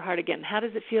into your heart again. How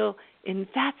does it feel in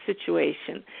that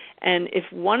situation? And if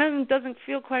one of them doesn't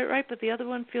feel quite right, but the other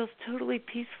one feels totally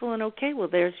peaceful and okay, well,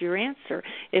 there's your answer.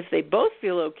 If they both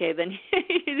feel okay, then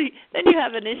then you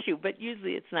have an issue. But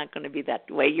usually it's not going to be that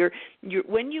way. You're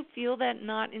when you feel that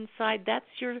knot inside, that's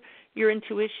your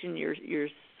intuition, your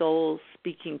soul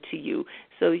speaking to you.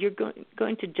 So you're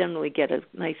going to generally get a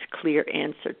nice, clear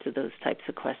answer to those types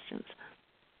of questions.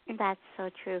 That's so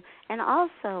true. And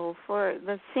also for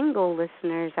the single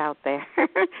listeners out there,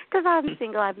 because I'm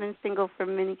single. I've been single for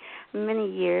many,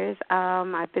 many years.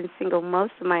 I've been single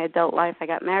most of my adult life. I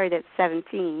got married at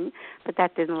 17, but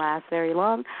that didn't last very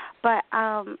long. But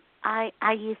I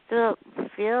used to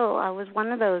feel, I was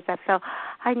one of those that felt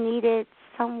I needed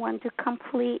someone to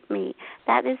complete me.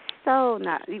 That is so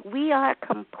not. We are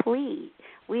complete.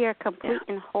 We are complete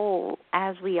and whole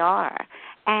as we are.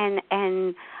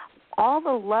 And all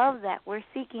the love that we're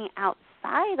seeking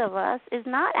outside of us is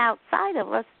not outside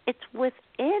of us. It's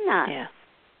within us. Yeah.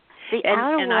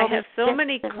 And I have so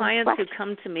many clients who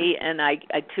come to me, and I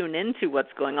tune into what's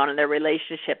going on in their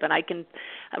relationship, and I can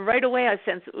right away I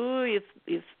sense,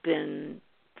 you've been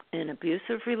in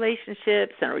abusive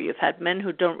relationships, or you've had men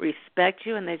who don't respect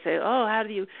you, and they say, how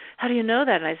do you know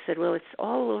that? And I said, well, it's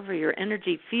all over your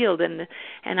energy field, and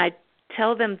I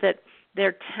tell them that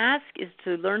their task is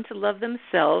to learn to love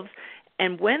themselves,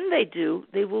 and when they do,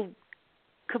 they will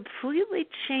completely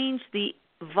change the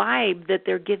vibe that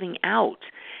they're giving out.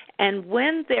 And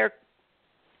when they're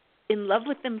in love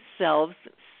with themselves,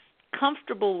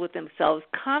 comfortable with themselves,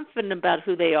 confident about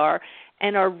who they are,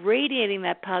 and are radiating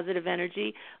that positive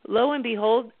energy, lo and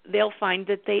behold, they'll find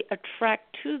that they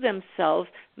attract to themselves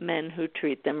men who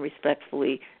treat them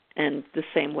respectfully and the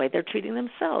same way they're treating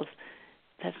themselves.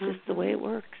 That's just the way it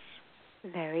works.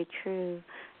 Very true.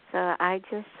 So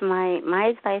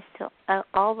my advice to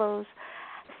all those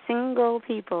single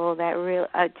people that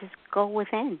just go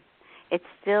within. It's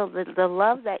still the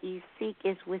love that you seek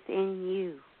is within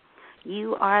you.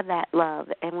 You are that love,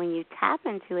 and when you tap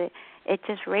into it, it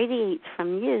just radiates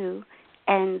from you,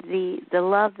 and the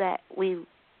love that we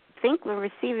think we're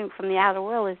receiving from the outer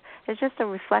world is just a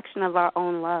reflection of our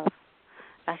own love.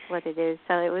 That's what it is.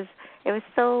 So it was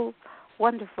so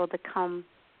wonderful to come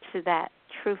to that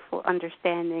truthful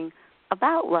understanding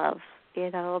about love,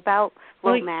 about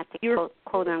romantic,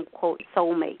 quote unquote,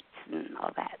 soulmates and all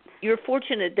that. You're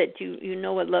fortunate that you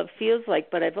know what love feels like,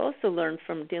 but I've also learned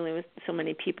from dealing with so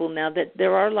many people now that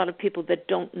there are a lot of people that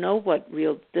don't know what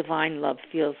real divine love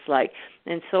feels like.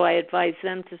 And so I advise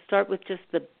them to start with just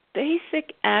the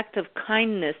basic act of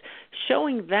kindness,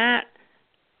 showing that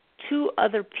to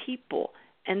other people.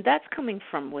 And that's coming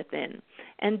from within.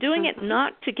 And doing it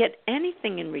not to get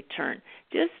anything in return,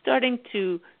 just starting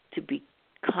to be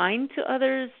kind to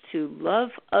others, to love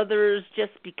others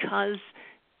just because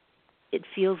it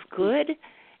feels good,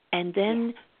 and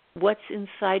then what's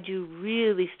inside you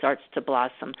really starts to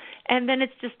blossom. And then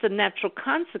it's just a natural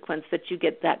consequence that you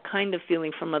get that kind of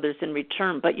feeling from others in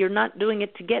return. But you're not doing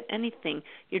it to get anything.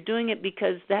 You're doing it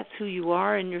because that's who you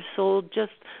are, and your soul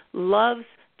just loves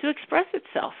to express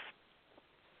itself.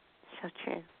 So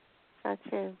true. So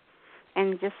true.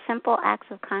 And just simple acts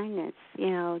of kindness,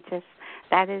 just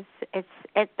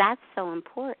that's so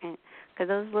important, because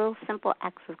those little simple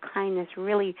acts of kindness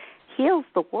really heals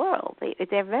the world.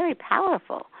 They're very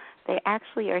powerful. They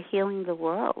actually are healing the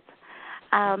world.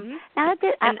 Now I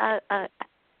did. I'm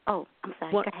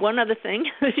sorry. One other thing,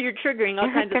 you're triggering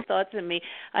all kinds of thoughts in me.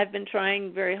 I've been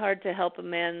trying very hard to help a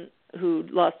man who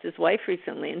lost his wife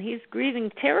recently, and he's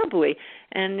grieving terribly,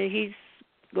 and he's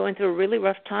going through a really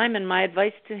rough time, and my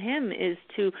advice to him is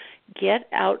to get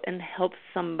out and help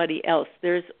somebody else.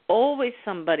 There's always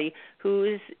somebody who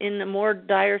is in a more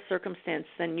dire circumstance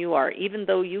than you are. Even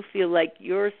though you feel like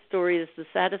your story is the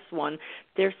saddest one,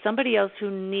 there's somebody else who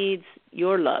needs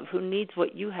your love, who needs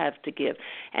what you have to give.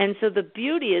 And so the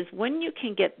beauty is when you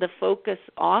can get the focus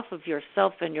off of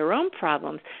yourself and your own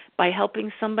problems by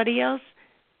helping somebody else,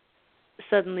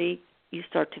 suddenly you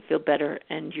start to feel better,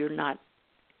 and you're not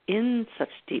in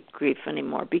such deep grief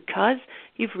anymore because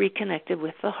you've reconnected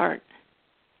with the heart.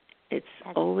 That's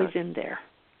always in there.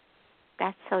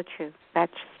 That's so true.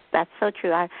 That's so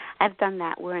true. I've done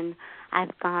that when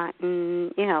I've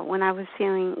gotten, when I was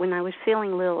feeling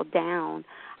a little down,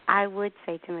 I would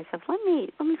say to myself, let me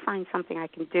find something I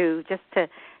can do just to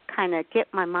kind of get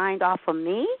my mind off of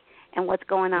me and what's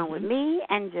going on with me,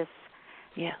 and just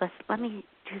let me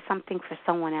do something for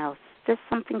someone else. Just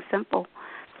something simple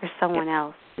for someone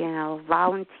else,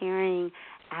 volunteering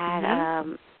at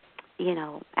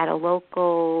at a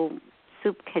local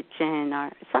soup kitchen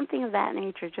or something of that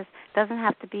nature. Just doesn't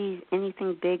have to be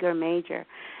anything big or major.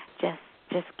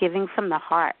 Just giving from the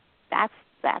heart. That's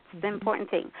the important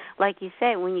thing. Like you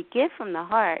said, when you give from the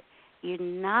heart, you're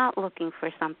not looking for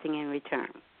something in return.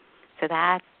 So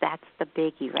that's the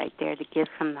biggie right there, to give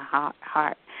from the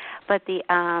heart. But the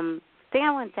thing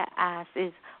I wanted to ask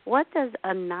is, what does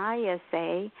Anaya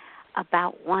say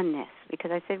about oneness?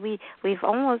 Because I said we've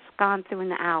almost gone through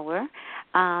an hour,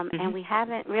 and we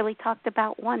haven't really talked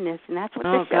about oneness, and that's what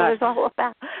this show is all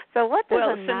about. So what does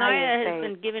Anaya say?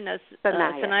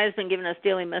 Sanaya's been giving us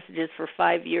daily messages for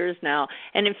 5 years now.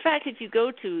 And in fact, if you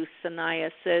go to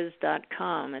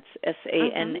sanayasays.com, it's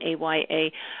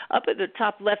SANAYA, up at the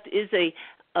top left is a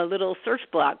little search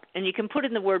block, and you can put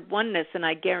in the word oneness, and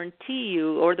I guarantee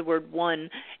you, or the word one,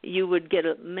 you would get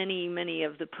many, many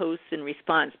of the posts in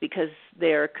response, because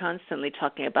they're constantly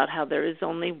talking about how there is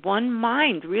only one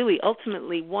mind, really,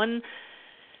 ultimately one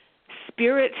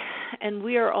spirit, and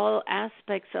we are all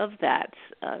aspects of that.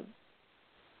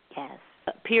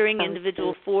 Appearing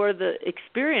individual for the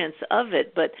experience of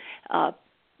it, but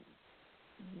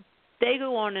they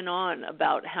go on and on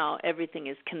about how everything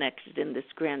is connected in this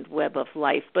grand web of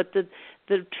life. But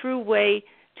the true way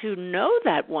to know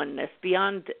that oneness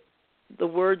beyond the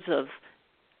words of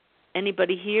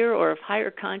anybody here or of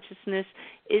higher consciousness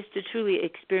is to truly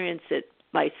experience it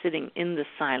by sitting in the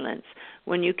silence.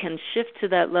 When you can shift to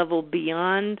that level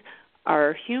beyond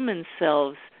our human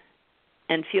selves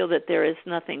and feel that there is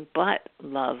nothing but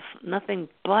love, nothing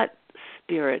but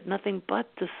spirit, nothing but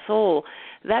the soul,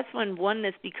 that's when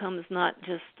oneness becomes not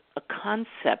just a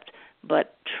concept,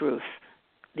 but truth,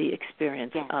 the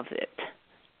experience of it.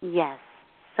 Yes,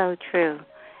 so true.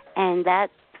 And that,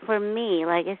 for me,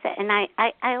 like I said, and I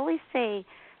always say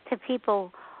to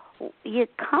people, you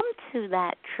come to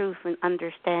that truth and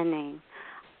understanding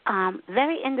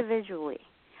very individually.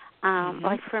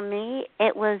 Like for me,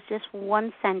 it was just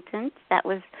one sentence that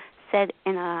was said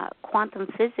in a quantum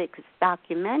physics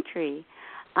documentary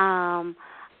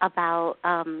about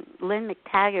Lynn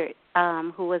McTaggart,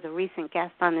 who was a recent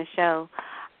guest on the show.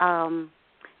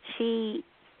 She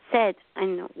said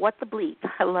in What the Bleep,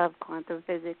 I love quantum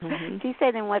physics, she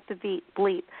said in What the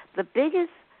Bleep, the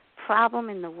biggest problem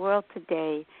in the world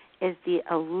today is the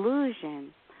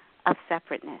illusion of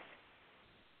separateness.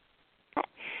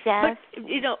 But,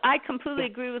 I completely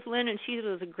agree with Lynn, and she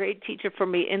was a great teacher for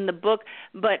me in the book,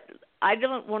 but I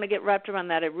don't want to get wrapped around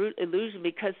that illusion,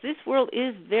 because this world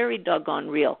is very doggone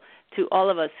real to all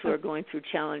of us who are going through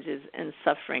challenges and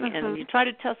suffering. And you try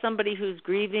to tell somebody who's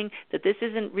grieving that this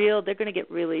isn't real, they're going to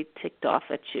get really ticked off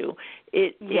at you.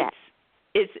 It's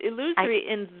It's illusory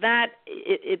in that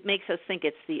it makes us think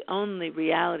it's the only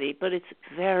reality, but it's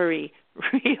very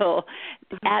real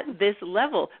at this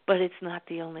level, but it's not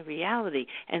the only reality.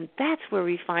 And that's where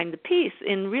we find the peace,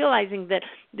 in realizing that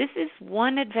this is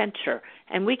one adventure,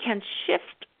 and we can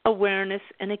shift awareness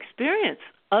and experience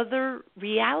other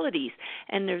realities.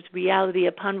 And there's reality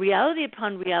upon reality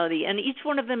upon reality, and each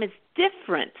one of them is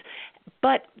different.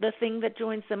 But the thing that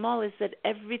joins them all is that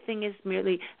everything is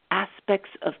merely aspects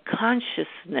of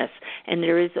consciousness, and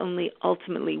there is only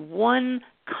ultimately one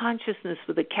consciousness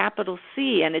with a capital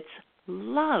C, and it's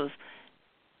love.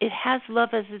 It has love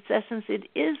as its essence. It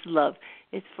is love.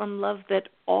 It's from love that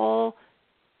all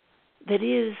that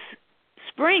is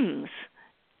springs.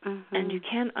 Mm-hmm. And you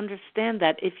can't understand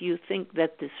that if you think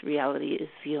that this reality is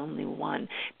the only one,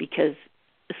 because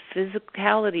the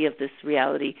physicality of this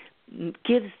reality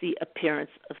gives the appearance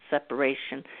of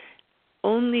separation.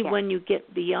 Only when you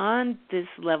get beyond this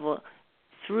level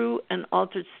through an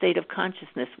altered state of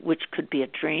consciousness, which could be a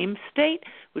dream state,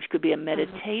 which could be a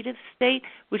meditative state,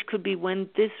 which could be when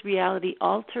this reality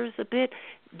alters a bit,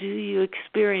 do you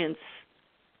experience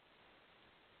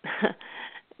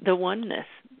the oneness.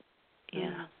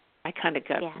 Yeah. I kind of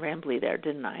got rambly there,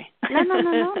 didn't I?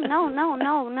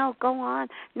 No. Go on.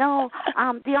 No,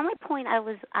 the only point I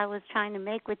was trying to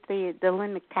make with the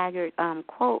Lynn McTaggart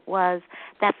quote was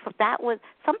that was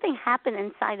something happened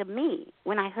inside of me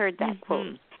when I heard that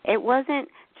quote. It wasn't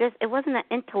an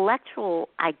intellectual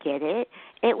I get it.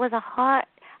 It was a heart.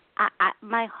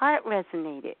 My heart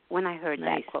resonated when I heard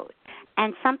that quote,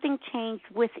 and something changed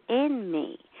within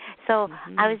me. So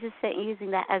I was just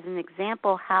using that as an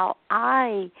example how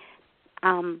I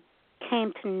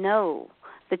came to know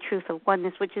the truth of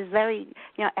oneness, which is very,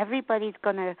 everybody's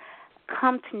going to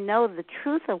come to know the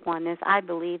truth of oneness, I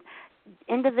believe,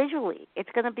 individually. It's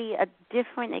going to be a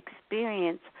different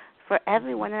experience for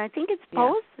everyone, and I think it's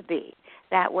supposed to be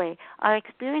that way. Our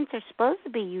experience are supposed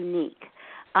to be unique.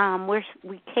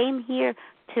 We came here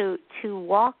to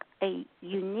walk a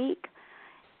unique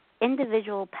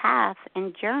individual path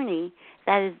and journey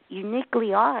that is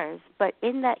uniquely ours, but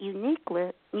in that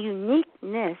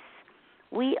uniqueness,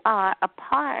 we are a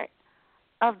part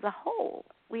of the whole.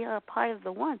 We are a part of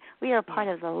the one. We are a part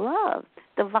of the love,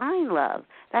 divine love.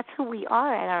 That's who we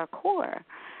are at our core.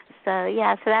 So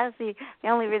that was the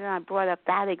only reason I brought up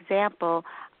that example,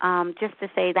 just to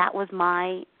say that was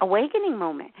my awakening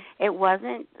moment. It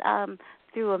wasn't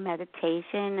through a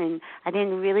meditation, and I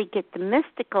didn't really get the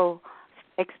mystical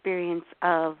experience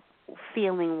of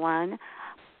feeling one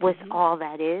with all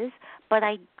that is, but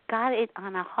I got it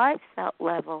on a heartfelt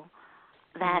level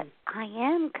that I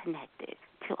am connected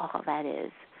to all that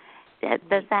is.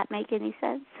 Does that make any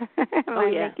sense? Am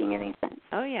I making any sense?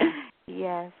 Oh, yeah.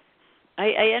 Yes.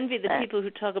 I envy the people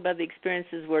who talk about the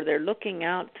experiences where they're looking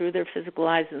out through their physical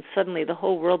eyes and suddenly the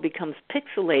whole world becomes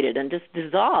pixelated and just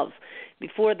dissolves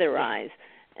before their eyes.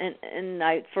 And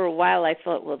for a while I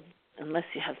thought, well, unless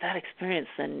you have that experience,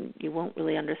 then you won't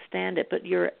really understand it. But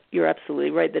you're absolutely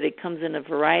right that it comes in a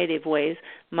variety of ways.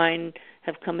 Mine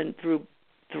have come in through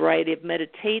a variety of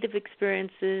meditative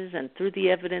experiences and through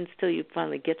the evidence till you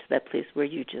finally get to that place where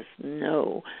you just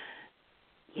know.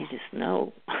 You just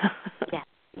know.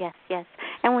 Yes.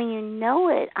 And when you know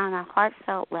it on a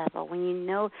heartfelt level, when you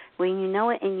know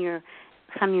it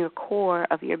from your core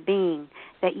of your being,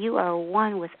 that you are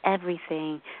one with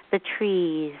everything, the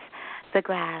trees, the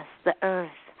grass, the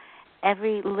earth,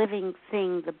 every living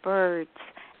thing, the birds,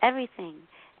 everything,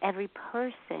 every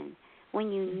person.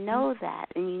 When you know that,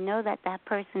 and you know that that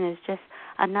person is just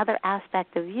another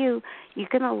aspect of you, you're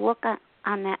going to look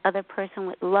on that other person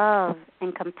with love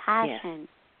and compassion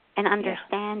and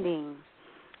understanding,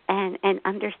 and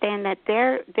understand that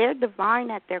they're divine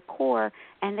at their core,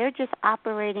 and they're just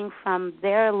operating from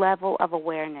their level of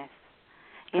awareness.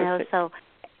 So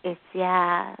it's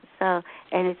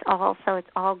and it's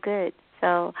all good.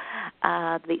 So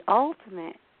the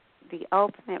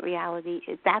ultimate reality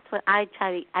is, that's what I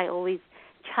always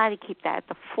try to keep that at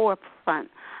the forefront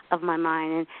of my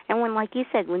mind. And when, like you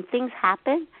said, when things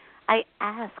happen, I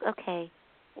ask, okay,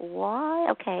 why?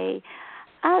 Okay,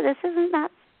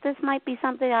 this might be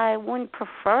something I wouldn't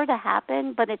prefer to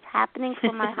happen, but it's happening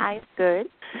for my highest good.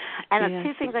 And the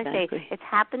two things I say, it's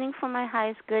happening for my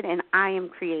highest good, and I am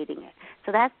creating it.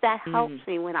 So that helps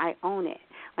me when I own it.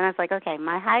 When I was like, okay,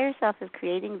 my higher self is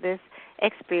creating this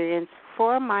experience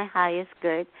for my highest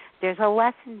good. There's a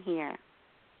lesson here.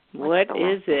 What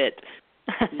is it?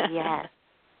 Yes.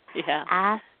 Yeah.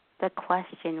 Ask the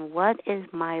question, what is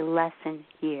my lesson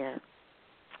here?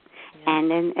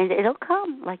 And it'll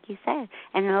come, like you said,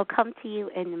 and it'll come to you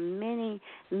in many,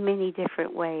 many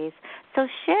different ways. So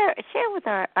share with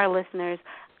our listeners,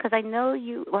 because I know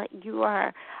you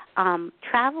are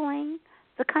traveling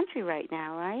the country right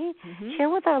now, right? Mm-hmm. Share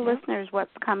with our listeners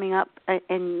what's coming up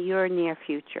in your near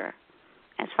future,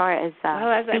 as far as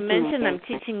well, as I mentioned, I'm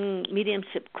engagement. teaching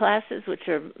mediumship classes, which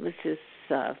is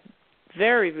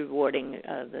very rewarding.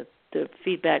 The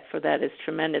feedback for that is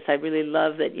tremendous. I really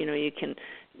love that you can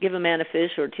give a man a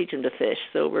fish or teach him to fish.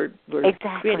 So we're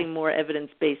creating more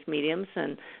evidence-based mediums,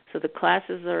 and so the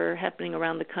classes are happening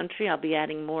around the country. I'll be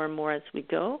adding more and more as we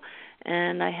go,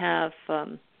 and I have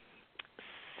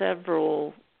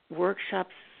several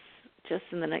workshops just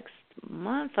in the next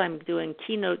month. I'm doing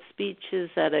keynote speeches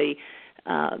at the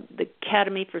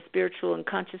Academy for Spiritual and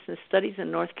Consciousness Studies in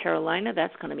North Carolina.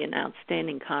 That's going to be an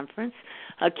outstanding conference.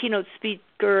 A keynote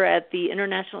speaker at the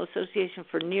International Association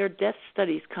for Near-Death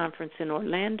Studies conference in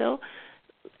Orlando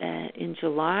in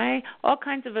July. All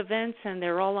kinds of events, and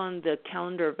they're all on the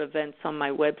calendar of events on my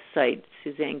website,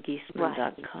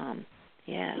 SuzanneGiesemann.com. Right.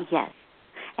 Yeah. Yes.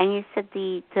 And you said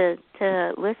to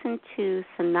listen to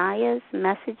Sanaya's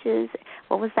messages.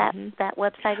 What was that that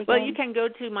website again? Well, you can go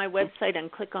to my website and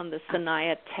click on the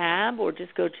Sanaya tab, or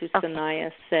just go to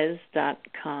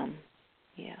SanayaSays.com.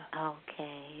 Yeah.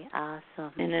 Okay.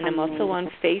 Awesome. And then I'm also on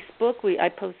Facebook. I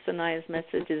post Sanaya's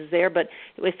messages there, but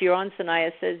if you're on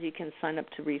Sanaya Says, you can sign up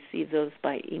to receive those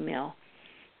by email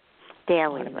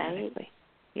daily, automatically.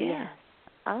 Right? Yeah.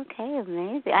 Okay,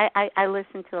 amazing. I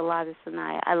listen to a lot of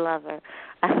Sanaya. I love her.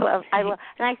 I love,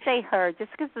 and I say her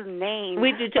just because of the name.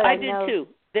 We do. I do too.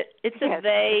 It's a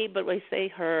they, but we say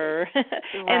her.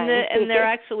 Right. And there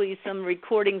are actually some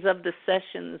recordings of the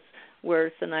sessions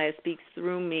where Sanaya speaks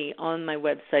through me on my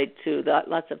website too.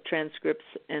 Lots of transcripts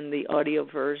and the audio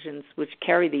versions, which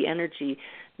carry the energy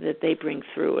that they bring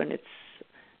through, and it's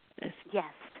yes.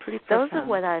 pretty profound. Those are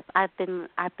what I've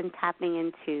been tapping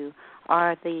into,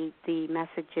 are the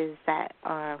messages that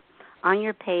are on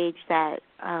your page, that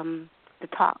the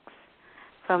talks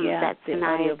from that the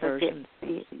audio version.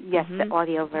 Yes, the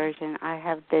audio version.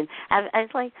 I was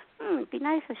like, it'd be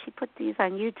nice if she put these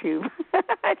on YouTube.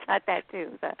 I thought that too.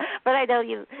 So, but I know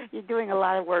you're doing a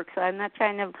lot of work, so I'm not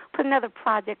trying to put another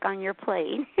project on your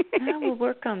plate. No, we'll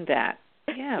work on that.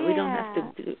 Yeah, we don't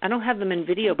have to I don't have them in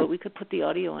video, but we could put the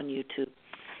audio on YouTube.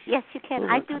 Yes, you can.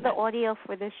 I do the audio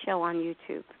for this show on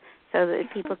YouTube, so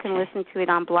that people can listen to it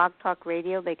on Blog Talk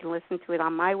Radio. They can listen to it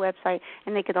on my website,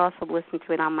 and they could also listen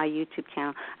to it on my YouTube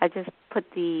channel. I just put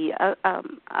the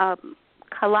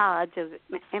collage of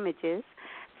images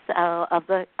of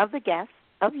the guests,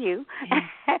 of you,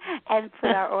 and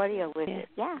put our audio with it.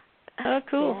 Yeah. Oh,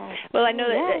 cool. Yeah. Well, I know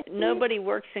that nobody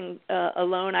works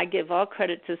alone. I give all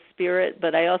credit to Spirit,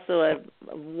 but I also have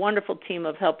a wonderful team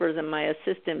of helpers, and my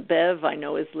assistant, Bev, I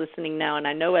know is listening now, and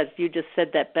I know as you just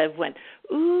said that, Bev went,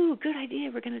 ooh, good idea,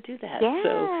 we're going to do that. Yeah.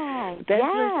 So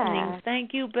Bev's listening.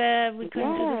 Thank you, Bev. We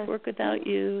couldn't do this work without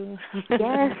you.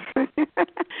 Yes.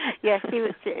 Yes, she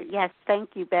was. Yes,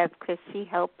 thank you, Bev, because she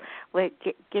helped with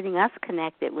getting us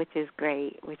connected, which is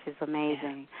great, which is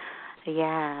amazing.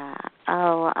 Yeah.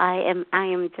 Oh, I am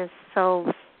just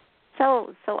so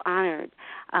honored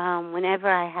whenever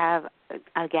I have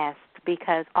a guest,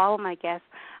 because all of my guests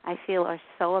I feel are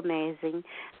so amazing.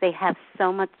 They have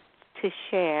so much to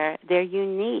share, their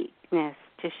uniqueness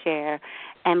to share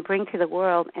and bring to the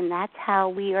world, and that's how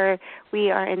we are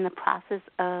in the process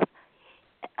of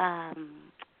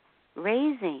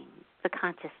raising the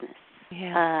consciousness.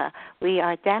 Yeah. We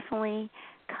are definitely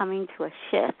coming to a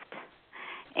shift.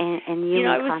 And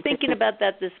I was thinking about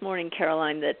that this morning,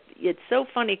 Caroline, that it's so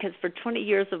funny because for 20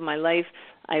 years of my life,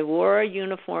 I wore a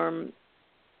uniform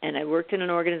and I worked in an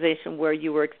organization where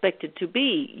you were expected to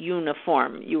be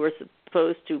uniform. You were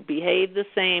supposed to behave the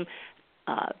same,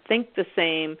 think the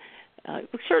same.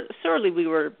 Surely we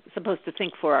were supposed to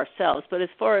think for ourselves, but as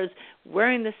far as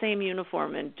wearing the same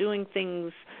uniform and doing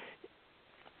things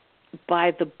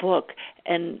by the book,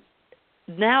 and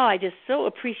now I just so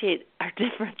appreciate our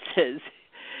differences.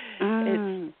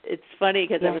 It's funny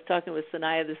because I was talking with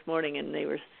Sanaya this morning, and they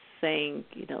were saying,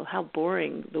 how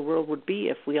boring the world would be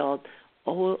if we all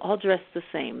dressed the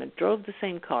same and drove the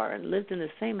same car and lived in the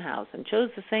same house and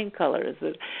chose the same colors.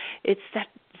 It's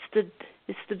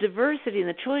the diversity and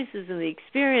the choices and the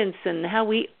experience and how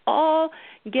we all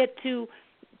get to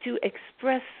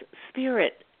express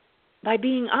spirit by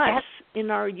being us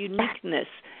in our uniqueness.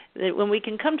 That when we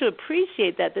can come to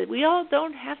appreciate that we all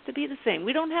don't have to be the same.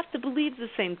 We don't have to believe the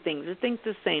same things or think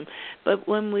the same. But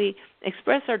when we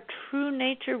express our true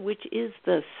nature, which is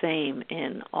the same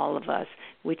in all of us,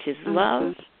 which is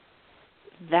love,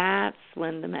 that's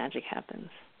when the magic happens.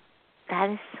 That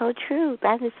is so true.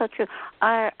 That is so true.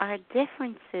 Our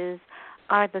differences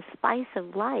are the spice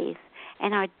of life,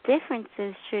 and our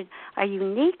differences our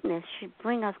uniqueness should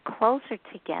bring us closer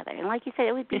together. And like you said,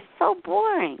 it would be so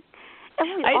boring.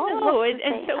 I know, and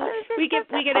so we get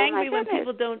angry when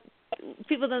people don't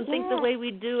think the way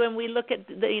we do, and we look at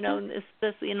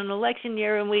especially in an election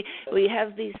year, and we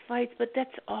have these fights. But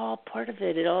that's all part of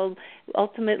it. It all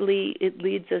ultimately it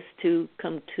leads us to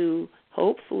come to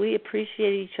hopefully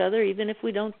appreciate each other, even if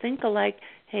we don't think alike.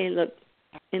 Hey, look,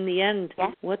 in the end,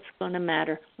 what's going to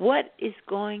matter? What is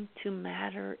going to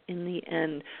matter in the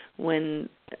end when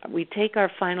we take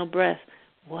our final breath?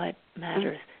 What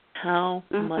matters? How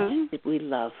much did we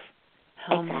love?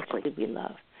 How much did we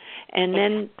love? And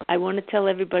then I want to tell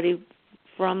everybody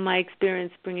from my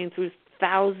experience bringing through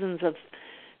thousands of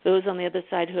those on the other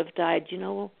side who have died,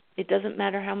 it doesn't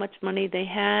matter how much money they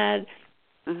had.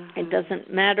 It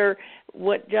doesn't matter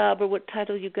what job or what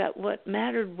title you got. What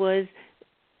mattered was,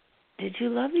 did you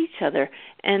love each other?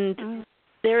 And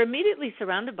they're immediately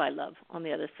surrounded by love on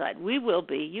the other side. We will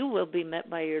be. You will be met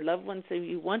by your loved ones who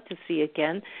you want to see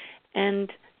again.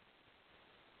 And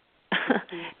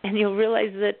and you'll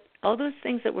realize that all those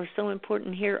things that were so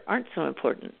important here aren't so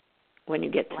important when you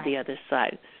get to the other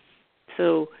side.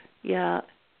 So,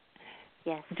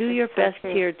 do your best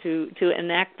here to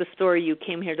enact the story you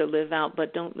came here to live out,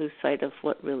 but don't lose sight of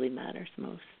what really matters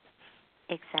most.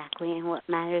 Exactly, and what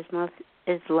matters most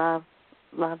is love.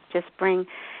 Love. Just bring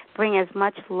as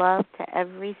much love to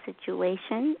every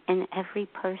situation and every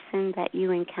person that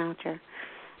you encounter.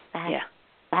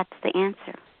 That's the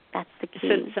answer. That's the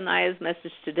key. Sanaya's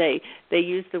message today, they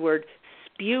used the word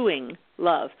spewing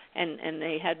love, and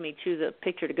they had me choose a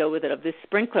picture to go with it of this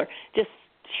sprinkler. Just,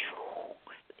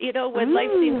 when life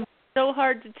seems so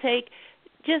hard to take,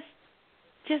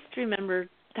 just remember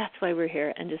that's why we're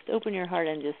here, and just open your heart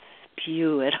and just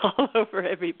spew it all over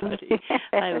everybody.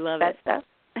 I love it.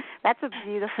 That's a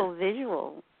beautiful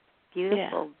visual.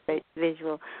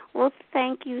 Visual. Well,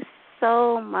 thank you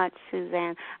so much,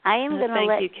 Suzanne. I am going to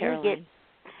let you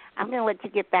I'm going to let you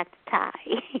get back to Ty.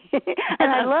 And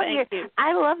I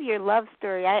love your love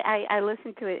story. I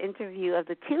listened to an interview of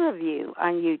the two of you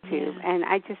on YouTube, and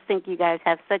I just think you guys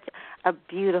have such a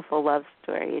beautiful love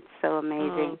story. It's so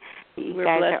amazing.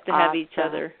 We're blessed to have each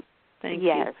other. Thank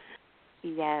you.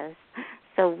 Yes.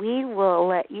 So we will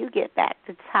let you get back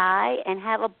to Ty and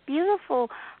have a beautiful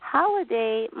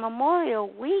holiday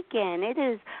Memorial weekend.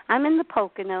 I'm in the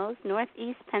Poconos,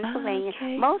 northeast Pennsylvania.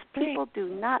 Most people do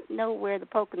not know where the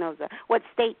Poconos are, what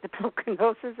state the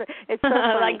Poconos is. It's so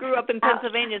funny. I grew up in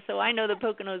Pennsylvania, so I know the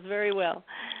Poconos very well.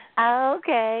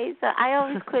 Okay, so I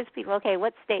always quiz people. Okay,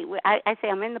 what state? I say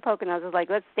I'm in the Poconos. It's like,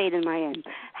 what state am I in?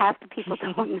 Half the people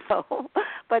don't know.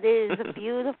 But it is a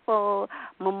beautiful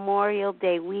Memorial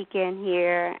Day weekend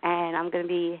here, and I'm going to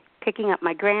be picking up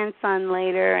my grandson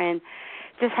later and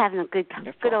just having a good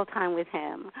old time with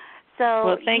him.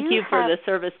 So thank you for the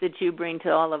service that you bring to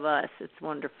all of us. It's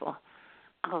wonderful.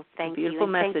 Oh, thank you. Beautiful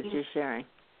message you're sharing.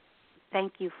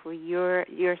 Thank you for your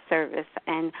service,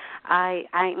 and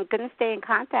I'm going to stay in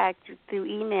contact through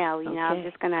email. I'm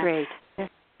just going to. Great.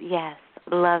 Yes,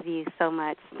 love you so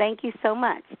much. Thank you so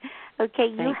much. Okay,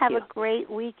 you have a great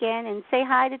weekend, and say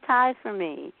hi to Ty for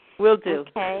me. Will do.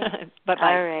 Okay. Bye-bye.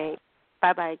 All right.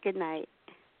 Bye-bye. Good night.